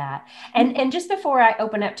you for that. And just before I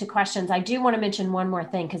open up to questions, I do want to mention one more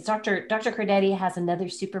thing, because Dr. Credetti has another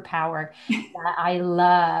superpower that I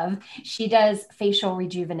love. She does facial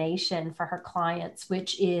rejuvenation for her clients,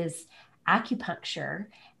 which is acupuncture.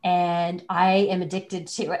 And I am addicted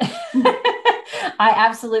to it. I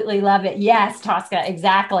absolutely love it. Yes, Tosca,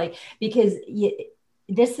 exactly. Because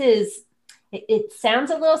it sounds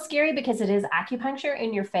a little scary because it is acupuncture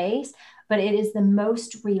in your face, but it is the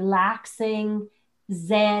most relaxing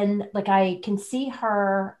zen. Like I can see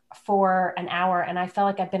her for an hour and I feel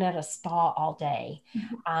like I've been at a spa all day,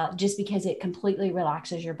 just because it completely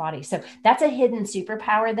relaxes your body. So that's a hidden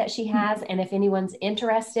superpower that she has. And if anyone's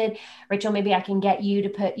interested, Rachel, maybe I can get you to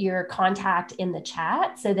put your contact in the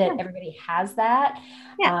chat so that everybody has that.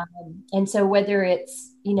 Yeah. And so whether it's,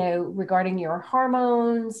 regarding your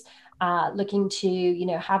hormones, looking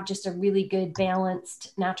to, have just a really good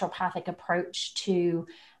balanced naturopathic approach to,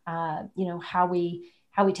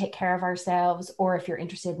 how we take care of ourselves, or if you're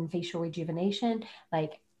interested in facial rejuvenation,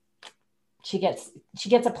 like she gets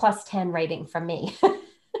a +10 rating from me.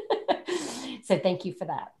 So thank you for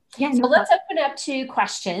that. Yeah, so let's open up to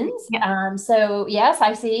questions. Yeah. So yes,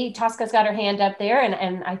 I see Tosca's got her hand up there,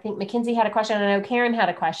 and I think Mackenzie had a question. I know Karen had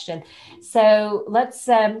a question. So let's,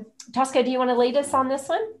 Tosca, do you want to lead us on this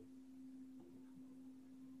one?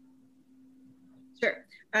 Sure.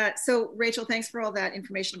 So Rachel, thanks for all that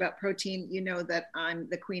information about protein. You know that I'm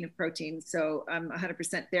the queen of protein, so I'm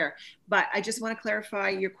 100% there. But I just want to clarify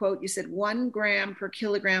your quote. You said 1 gram per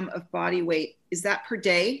kilogram of body weight. Is that per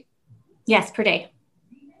day? Yes, per day.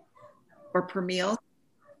 Or per meal?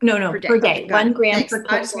 No, per day. Okay, 1 gram Thanks. per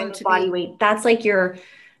kilogram of body weight. That's like your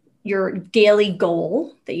daily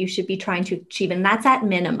goal that you should be trying to achieve. And that's at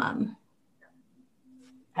minimum.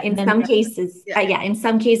 In some cases, in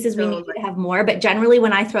some cases we need to have more, but generally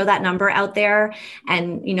when I throw that number out there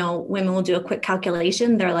and, women will do a quick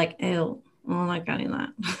calculation, they're like, oh, I'm not getting that.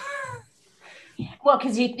 Well,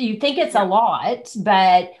 because you think it's a lot,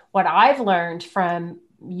 but what I've learned from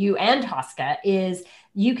you and Tosca is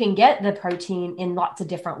you can get the protein in lots of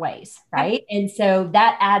different ways, right? And so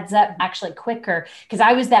that adds up actually quicker, because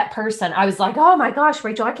I was that person. I was like, oh my gosh,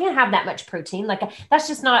 Rachel, I can't have that much protein. Like that's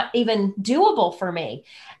just not even doable for me.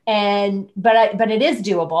 But it is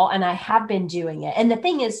doable, and I have been doing it. And the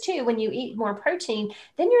thing is too, when you eat more protein,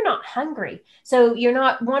 then you're not hungry. So you're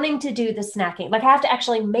not wanting to do the snacking. Like I have to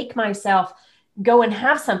actually make myself go and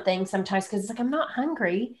have something sometimes, because it's like, I'm not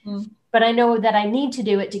hungry, but I know that I need to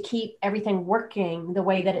do it to keep everything working the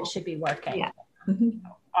way that it should be working. Yeah.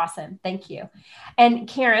 Awesome. Thank you. And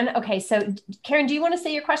Karen, okay. So Karen, do you want to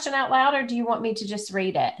say your question out loud, or do you want me to just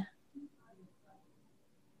read it?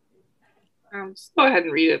 Just go ahead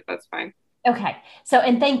and read it. That's fine. Okay. So,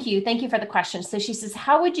 and thank you for the question. So she says,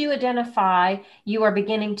 how would you identify you are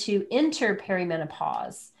beginning to enter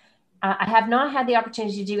perimenopause? I have not had the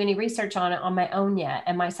opportunity to do any research on it on my own yet.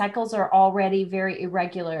 And my cycles are already very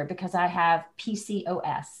irregular because I have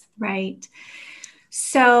PCOS. Right.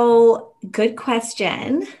 So good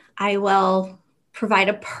question. I will provide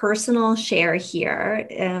a personal share here.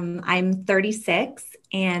 I'm 36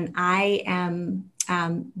 and I am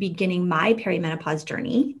beginning my perimenopause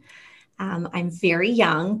journey. I'm very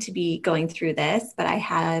young to be going through this, but I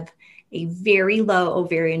have a very low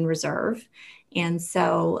ovarian reserve. And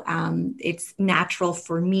so it's natural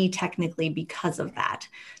for me technically because of that.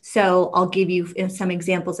 So I'll give you some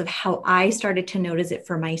examples of how I started to notice it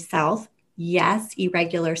for myself. Yes,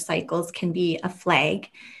 irregular cycles can be a flag.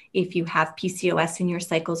 If you have PCOS and your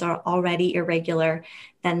cycles are already irregular,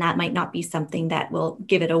 then that might not be something that will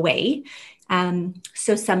give it away.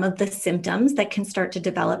 So some of the symptoms that can start to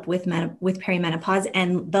develop with perimenopause,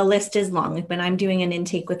 and the list is long. Like when I'm doing an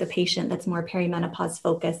intake with a patient that's more perimenopause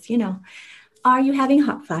focused, are you having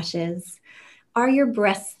hot flashes? Are your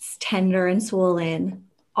breasts tender and swollen?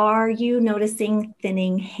 Are you noticing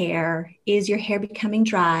thinning hair? Is your hair becoming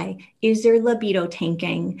dry? Is your libido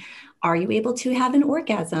tanking? Are you able to have an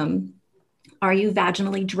orgasm? Are you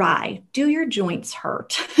vaginally dry? Do your joints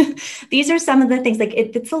hurt? These are some of the things, like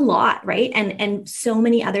it's a lot, right? And so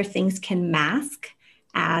many other things can mask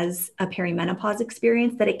as a perimenopause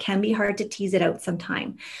experience that it can be hard to tease it out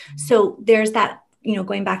sometime. So there's that,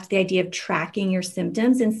 going back to the idea of tracking your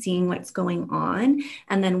symptoms and seeing what's going on,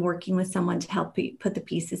 and then working with someone to help put the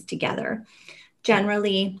pieces together.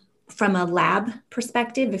 Generally, from a lab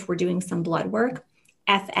perspective, if we're doing some blood work,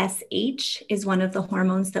 FSH is one of the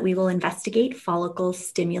hormones that we will investigate, follicle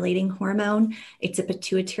stimulating hormone. It's a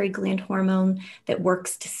pituitary gland hormone that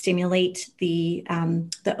works to stimulate the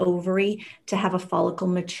ovary to have a follicle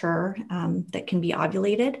mature that can be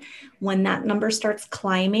ovulated. When that number starts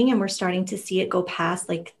climbing and we're starting to see it go past,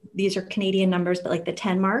 like these are Canadian numbers, but like the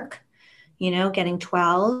 10 mark, getting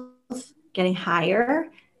 12, getting higher,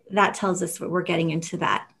 that tells us we're getting into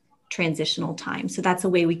that transitional time. So that's a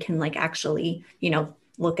way we can actually,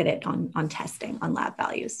 look at it on testing, on lab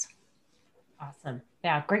values. Awesome.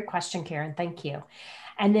 Yeah. Great question, Karen. Thank you.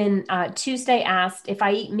 And then Tuesday asked, if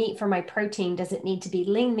I eat meat for my protein, does it need to be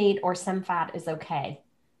lean meat or some fat is okay?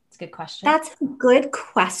 It's a good question. That's a good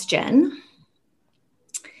question.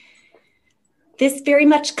 This very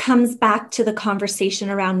much comes back to the conversation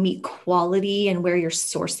around meat quality and where you're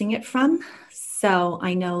sourcing it from. So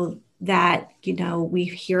I know that, we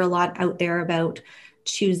hear a lot out there about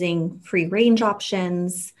choosing free range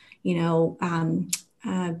options, meat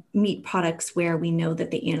products where we know that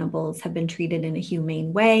the animals have been treated in a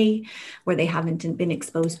humane way, where they haven't been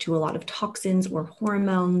exposed to a lot of toxins or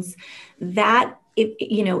hormones. That,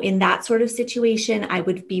 in that sort of situation, I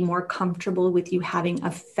would be more comfortable with you having a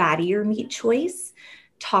fattier meat choice.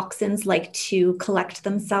 Toxins like to collect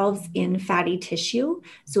themselves in fatty tissue.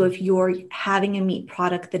 So if you're having a meat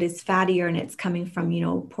product that is fattier and it's coming from,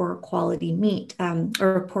 poor quality meat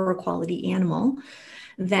or a poor quality animal,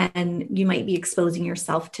 then you might be exposing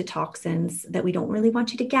yourself to toxins that we don't really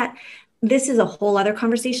want you to get. This is a whole other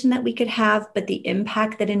conversation that we could have, but the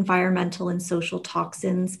impact that environmental and social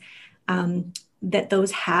toxins that those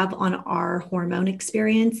have on our hormone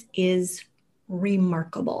experience is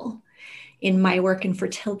remarkable. In my work in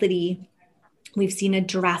fertility, we've seen a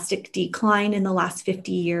drastic decline in the last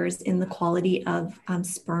 50 years in the quality of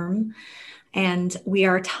sperm. And we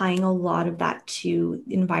are tying a lot of that to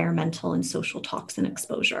environmental and social toxin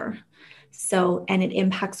exposure. So, and it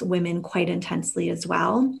impacts women quite intensely as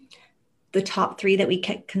well. The top three that we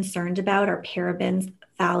get concerned about are parabens,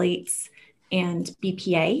 phthalates, and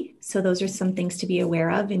BPA. So those are some things to be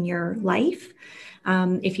aware of in your life.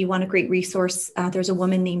 If you want a great resource, there's a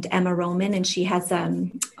woman named Emma Roman, and she has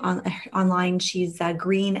online, she's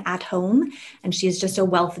Green at Home, and she has just a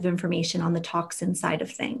wealth of information on the toxin side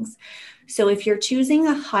of things. So if you're choosing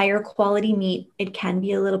a higher quality meat, it can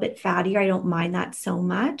be a little bit fattier. I don't mind that so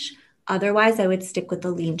much. Otherwise, I would stick with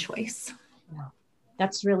the lean choice. Yeah,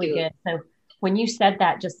 that's really good. So when you said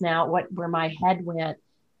that just now, where my head went,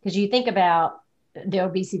 because you think about the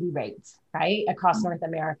obesity rates, right, across North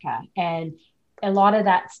America, and a lot of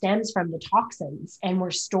that stems from the toxins, and we're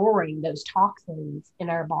storing those toxins in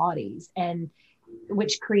our bodies, and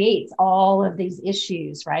which creates all of these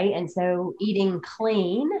issues, right? And so eating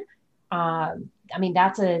clean,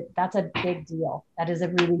 that's a big deal. That is a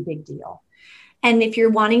really big deal. And if you're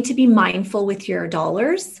wanting to be mindful with your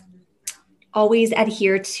dollars, always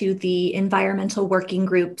adhere to the environmental working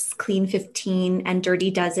groups, Clean 15 and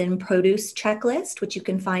Dirty Dozen produce checklist, which you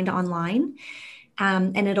can find online.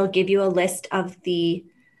 And it'll give you a list of the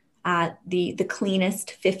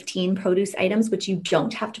cleanest 15 produce items, which you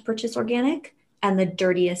don't have to purchase organic, and the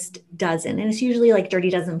dirtiest dozen. And it's usually like Dirty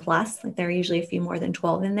Dozen Plus, like there are usually a few more than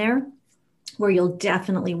 12 in there, where you'll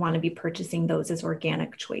definitely want to be purchasing those as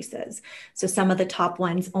organic choices. So some of the top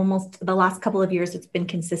ones, almost the last couple of years, it's been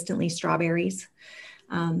consistently strawberries.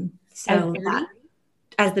 So that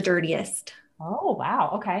as the dirtiest. Oh,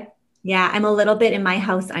 wow. Okay. Yeah, I'm a little bit in my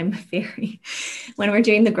house. I'm very, when we're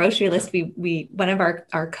doing the grocery list, we one of our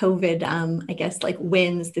COVID,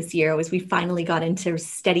 wins this year was we finally got into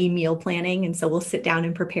steady meal planning. And so we'll sit down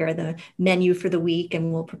and prepare the menu for the week,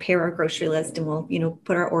 and we'll prepare our grocery list, and we'll,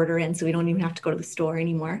 put our order in so we don't even have to go to the store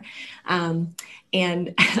anymore. And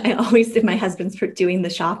I always, if my husband's doing the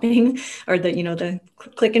shopping or the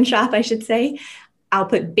click and shop, I should say, I'll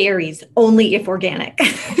put berries only if organic.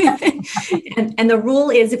 and the rule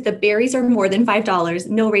is if the berries are more than $5,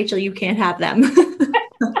 no, Rachel, you can't have them. Those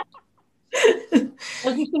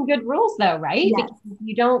are some good rules though, right? Yes. Because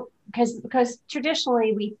you don't, because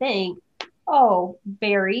traditionally we think, oh,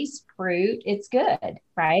 berries, fruit, it's good,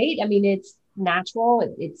 right? I mean, it's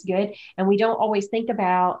natural, it's good. And we don't always think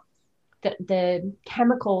about the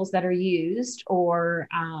chemicals that are used or,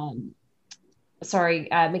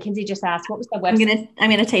 Mackenzie just asked, what was the website? I'm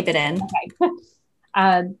gonna type it in. Okay.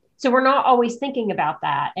 So we're not always thinking about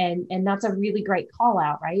that, and that's a really great call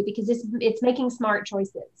out, right? Because it's making smart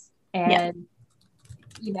choices, and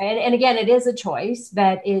and again, it is a choice,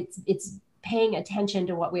 but it's paying attention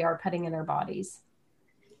to what we are putting in our bodies.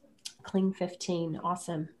 Clean 15,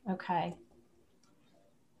 awesome. Okay,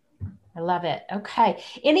 I love it. Okay,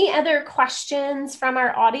 any other questions from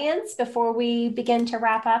our audience before we begin to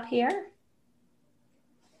wrap up here?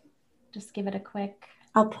 Just give it a quick.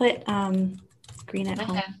 I'll put Green at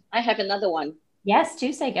Home. I have another one. Yes,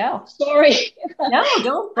 Tuesday, go. Sorry. No,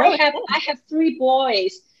 don't. I have 3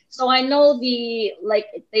 boys, so I know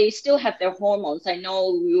they still have their hormones. I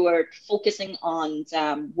know we were focusing on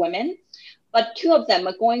women, but 2 of them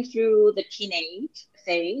are going through the teenage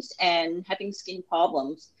phase and having skin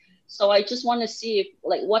problems. So I just want to see if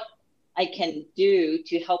what I can do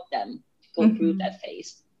to help them go through that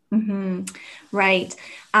phase. Mm-hmm. Right.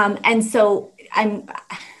 And so I'm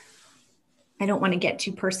I don't want to get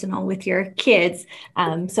too personal with your kids.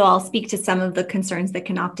 So I'll speak to some of the concerns that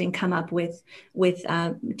can often come up with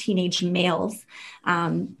teenage males.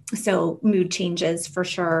 So mood changes for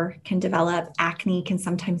sure can develop. Acne can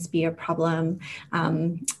sometimes be a problem.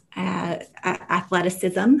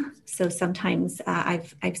 Athleticism. So sometimes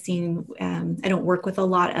I've seen, I don't work with a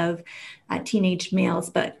lot of teenage males,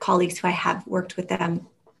 but colleagues who I have worked with them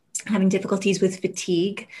having difficulties with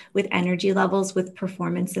fatigue, with energy levels, with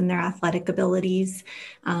performance in their athletic abilities.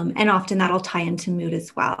 And often that'll tie into mood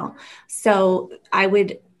as well. So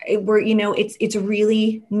it's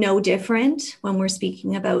really no different when we're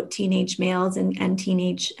speaking about teenage males and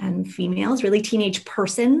teenage and females, really teenage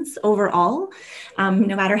persons overall.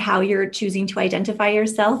 No matter how you're choosing to identify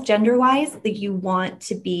yourself gender-wise, that you want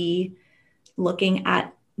to be looking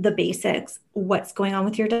at the basics, what's going on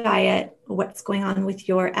with your diet, what's going on with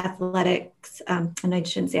your athletics. And I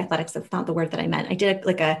shouldn't say athletics, that's not the word that I meant. I did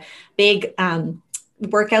a big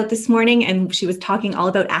workout this morning and she was talking all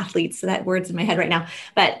about athletes. So that word's in my head right now.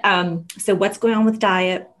 But so what's going on with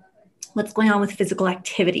diet? What's going on with physical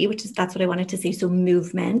activity, that's what I wanted to say. So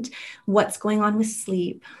movement, what's going on with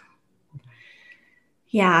sleep?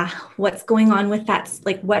 Yeah. What's going on with that?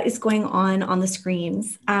 Like what is going on the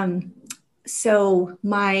screens? So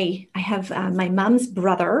I have my mom's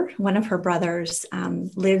brother, one of her brothers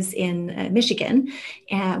lives in Michigan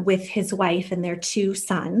with his wife and their 2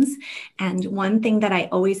 sons. And one thing that I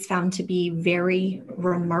always found to be very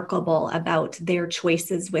remarkable about their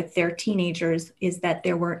choices with their teenagers is that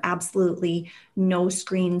there were absolutely no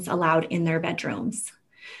screens allowed in their bedrooms.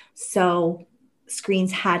 So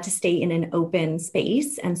screens had to stay in an open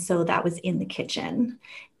space. And so that was in the kitchen.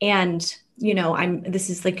 And this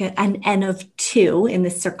is like an N of 2 in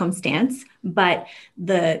this circumstance, but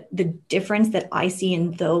the difference that I see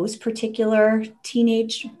in those particular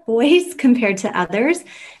teenage boys compared to others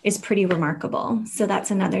is pretty remarkable. So that's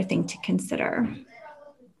another thing to consider.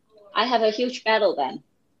 I have a huge battle then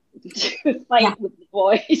to fight with the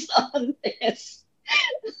boys on this.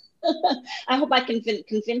 I hope I can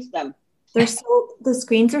convince them. The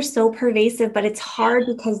screens are so pervasive, but it's hard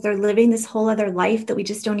because they're living this whole other life that we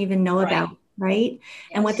just don't even know about, right? Yes.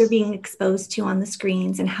 And what they're being exposed to on the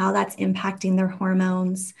screens and how that's impacting their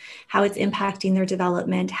hormones, how it's impacting their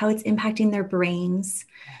development, how it's impacting their brains,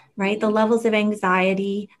 right? The levels of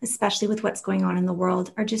anxiety, especially with what's going on in the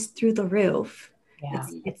world, are just through the roof. Yeah.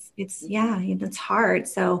 It's hard.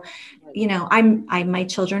 So, my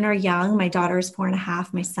children are young. My daughter is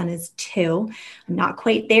 4.5. My son is 2. I'm not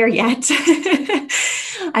quite there yet.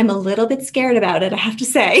 I'm a little bit scared about it, I have to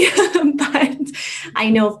say, but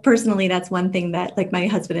I know personally, that's one thing that like my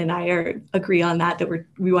husband and I agree on that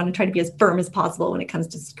we want to try to be as firm as possible when it comes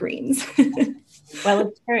to screens. Well,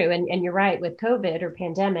 it's true. And you're right with COVID or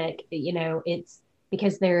pandemic, it's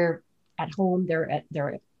because they're at home, they're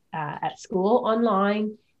at school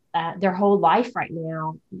online, their whole life right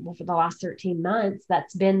now, for the last 13 months,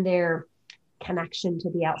 that's been their connection to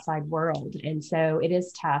the outside world. And so it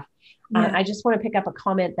is tough. Yeah. I just want to pick up a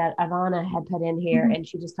comment that Ivana had put in here, and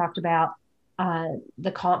she just talked about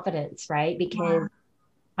the confidence, right? Because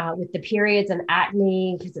with the periods and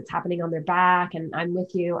acne, because it's happening on their back, and I'm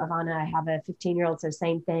with you, Ivana, I have a 15-year-old, so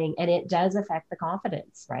same thing. And it does affect the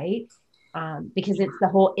confidence, right? Because it's the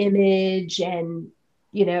whole image and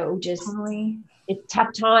just totally. It's tough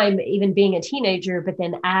time even being a teenager, but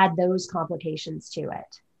then add those complications to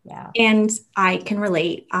it. Yeah. And I can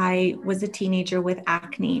relate. I was a teenager with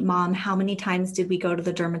acne. Mom, how many times did we go to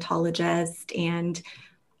the dermatologist? And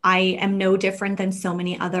I am no different than so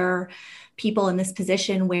many other people in this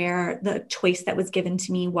position where the choice that was given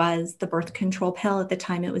to me was the birth control pill. At the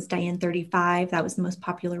time, it was Diane 35. That was the most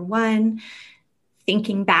popular one.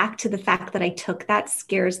 Thinking back to the fact that I took that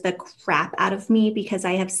scares the crap out of me because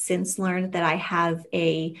I have since learned that I have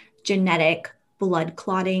a genetic blood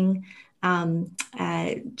clotting.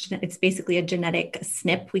 It's basically a genetic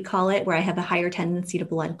SNP, we call it, where I have a higher tendency to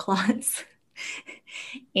blood clots.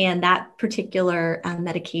 And that particular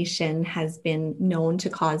medication has been known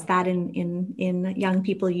to cause that in young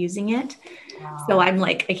people using it. Wow. So I'm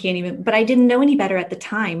like, I can't even, but I didn't know any better at the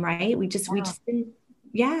time, right? We just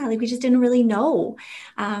didn't really know.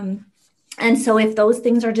 And so if those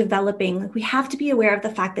things are developing, we have to be aware of the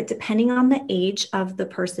fact that depending on the age of the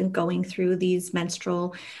person going through these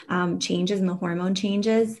menstrual changes and the hormone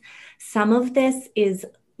changes, some of this is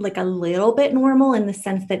like a little bit normal in the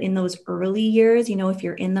sense that in those early years, if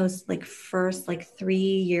you're in those first 3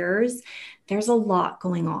 years, there's a lot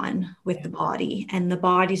going on with the body, and the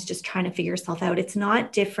body's just trying to figure itself out. It's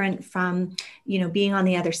not different from, being on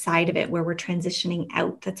the other side of it where we're transitioning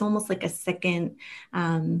out. That's almost like a second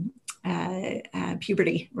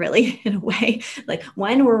puberty, really, in a way. Like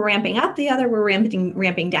one we're ramping up, the other we're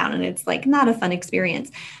ramping down, and it's like not a fun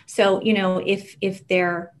experience. So,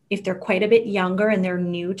 if they're quite a bit younger and they're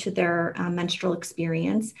new to their menstrual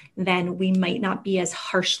experience, then we might not be as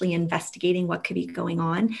harshly investigating what could be going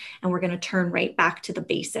on. And we're going to turn right back to the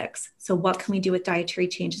basics. So what can we do with dietary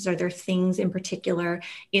changes? Are there things in particular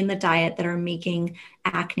in the diet that are making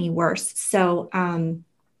acne worse? So,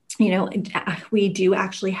 we do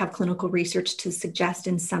actually have clinical research to suggest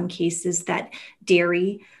in some cases that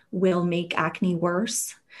dairy will make acne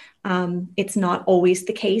worse. It's not always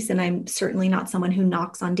the case, and I'm certainly not someone who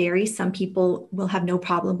knocks on dairy. Some people will have no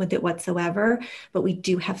problem with it whatsoever, but we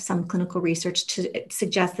do have some clinical research to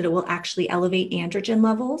suggest that it will actually elevate androgen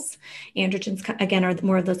levels. Androgens, again, are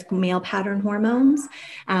more of those male pattern hormones.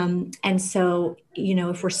 And so,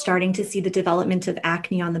 if we're starting to see the development of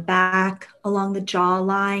acne on the back, along the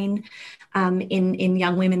jawline, in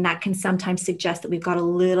young women, that can sometimes suggest that we've got a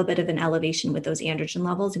little bit of an elevation with those androgen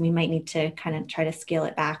levels, and we might need to kind of try to scale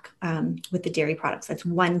it back with the dairy products. That's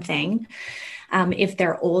one thing. If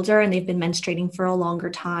they're older and they've been menstruating for a longer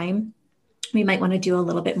time, we might want to do a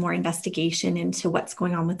little bit more investigation into what's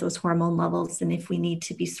going on with those hormone levels, and if we need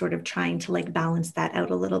to be sort of trying to balance that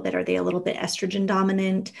out a little bit. Are they a little bit estrogen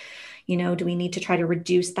dominant? Do we need to try to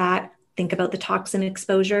reduce that? Think about the toxin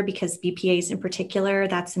exposure, because BPAs in particular,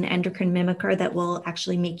 that's an endocrine mimicker that will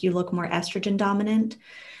actually make you look more estrogen dominant.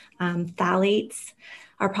 Phthalates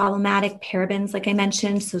are problematic, parabens, like I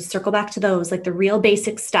mentioned. So circle back to those, like the real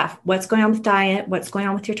basic stuff. What's going on with diet? What's going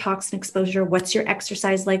on with your toxin exposure? What's your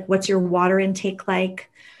exercise like? What's your water intake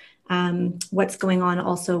like? What's going on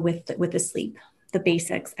also with the sleep, the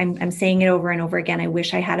basics. I'm saying it over and over again. I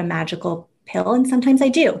wish I had a magical pill, and sometimes I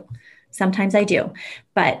do.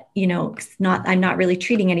 But, I'm not really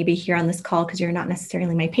treating anybody here on this call because you're not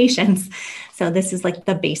necessarily my patients. So this is like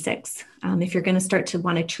the basics. If you're going to start to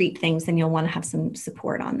want to treat things, then you'll want to have some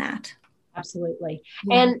support on that. Absolutely.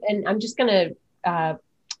 Yeah. And I'm just going to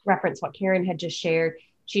reference what Karen had just shared.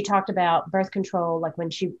 She talked about birth control, like when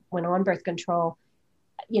she went on birth control,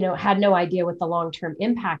 had no idea what the long-term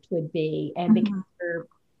impact would be. And because her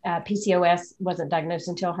PCOS wasn't diagnosed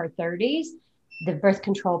until her 30s, the birth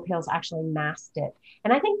control pills actually masked it.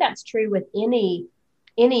 And I think that's true with any,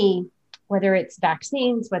 whether it's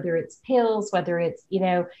vaccines, whether it's pills, whether it's,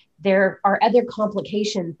 there are other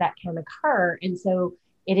complications that can occur. And so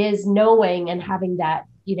it is knowing and having that,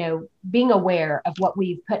 being aware of what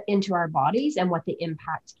we've put into our bodies and what the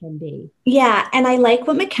impact can be. Yeah. And I like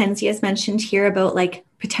what Mackenzie has mentioned here about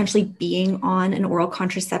potentially being on an oral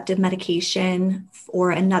contraceptive medication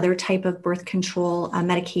or another type of birth control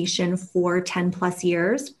medication for 10 plus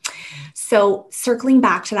years. So circling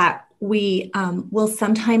back to that, we will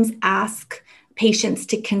sometimes ask patients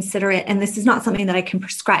to consider it. And this is not something that I can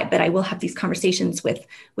prescribe, but I will have these conversations with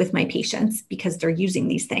my patients because they're using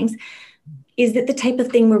these things. Is it the type of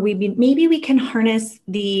thing where maybe we can harness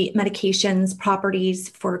the medication's properties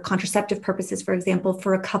for contraceptive purposes, for example,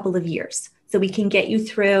 for a couple of years? So we can get you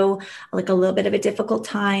through a little bit of a difficult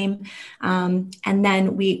time. And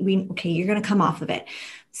then you're going to come off of it.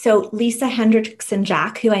 So Lisa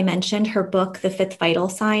Hendrickson-Jack, who I mentioned, her book, The Fifth Vital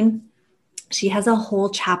Sign, she has a whole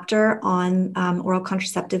chapter on oral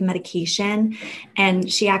contraceptive medication.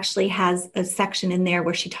 And she actually has a section in there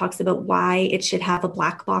where she talks about why it should have a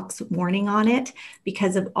black box warning on it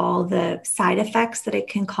because of all the side effects that it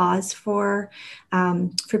can cause for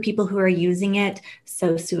people who are using it.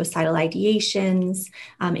 So suicidal ideations,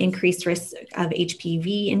 increased risk of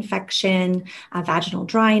HPV infection, vaginal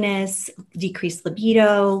dryness, decreased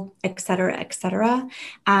libido, et cetera, et cetera.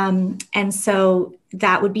 And so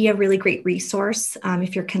that would be a really great resource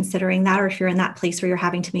if you're considering that, or if you're in that place where you're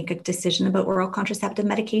having to make a decision about oral contraceptive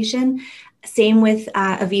medication. Same with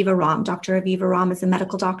Aviva Romm. Dr. Aviva Romm is a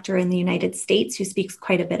medical doctor in the United States who speaks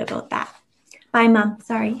quite a bit about that. Bye, Mom.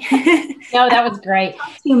 Sorry. No, that was great.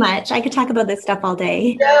 Too much. I could talk about this stuff all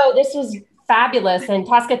day. No, this was fabulous. And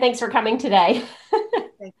Tosca, thanks for coming today.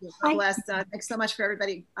 Thank you. God bless. Thanks so much for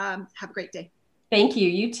everybody. Have a great day. Thank you.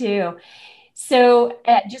 You too. So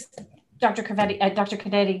Dr.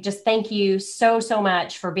 Canetti, just thank you so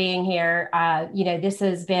much for being here. This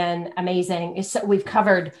has been amazing. We've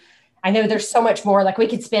covered, I know there's so much more, we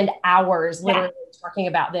could spend hours literally talking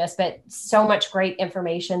about this, but so much great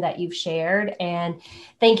information that you've shared. And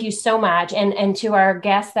thank you so much. And to our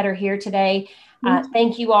guests that are here today,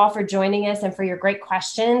 thank you all for joining us and for your great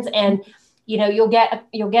questions. And, you'll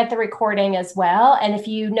get the recording as well. And if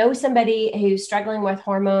you know somebody who's struggling with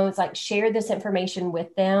hormones, like share this information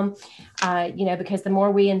with them, because the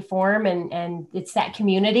more we inform and it's that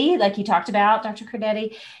community, like you talked about, Dr.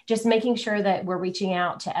 Cordetti, just making sure that we're reaching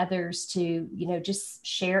out to others to, just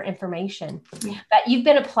share information. Yeah. But you've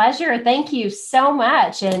been a pleasure. Thank you so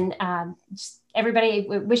much. And everybody,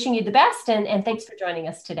 wishing you the best. And thanks for joining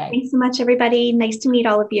us today. Thanks so much, everybody. Nice to meet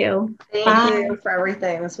all of you. Thank you for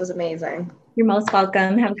everything. This was amazing. You're most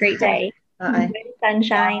welcome. Have a great day. Bye.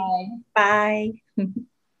 Sunshine. Bye.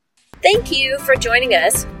 Thank you for joining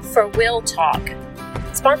us for Will Talk,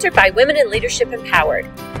 sponsored by Women in Leadership Empowered.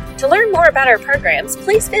 To learn more about our programs,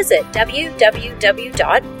 please visit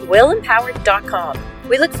www.willempowered.com.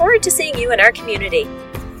 We look forward to seeing you in our community.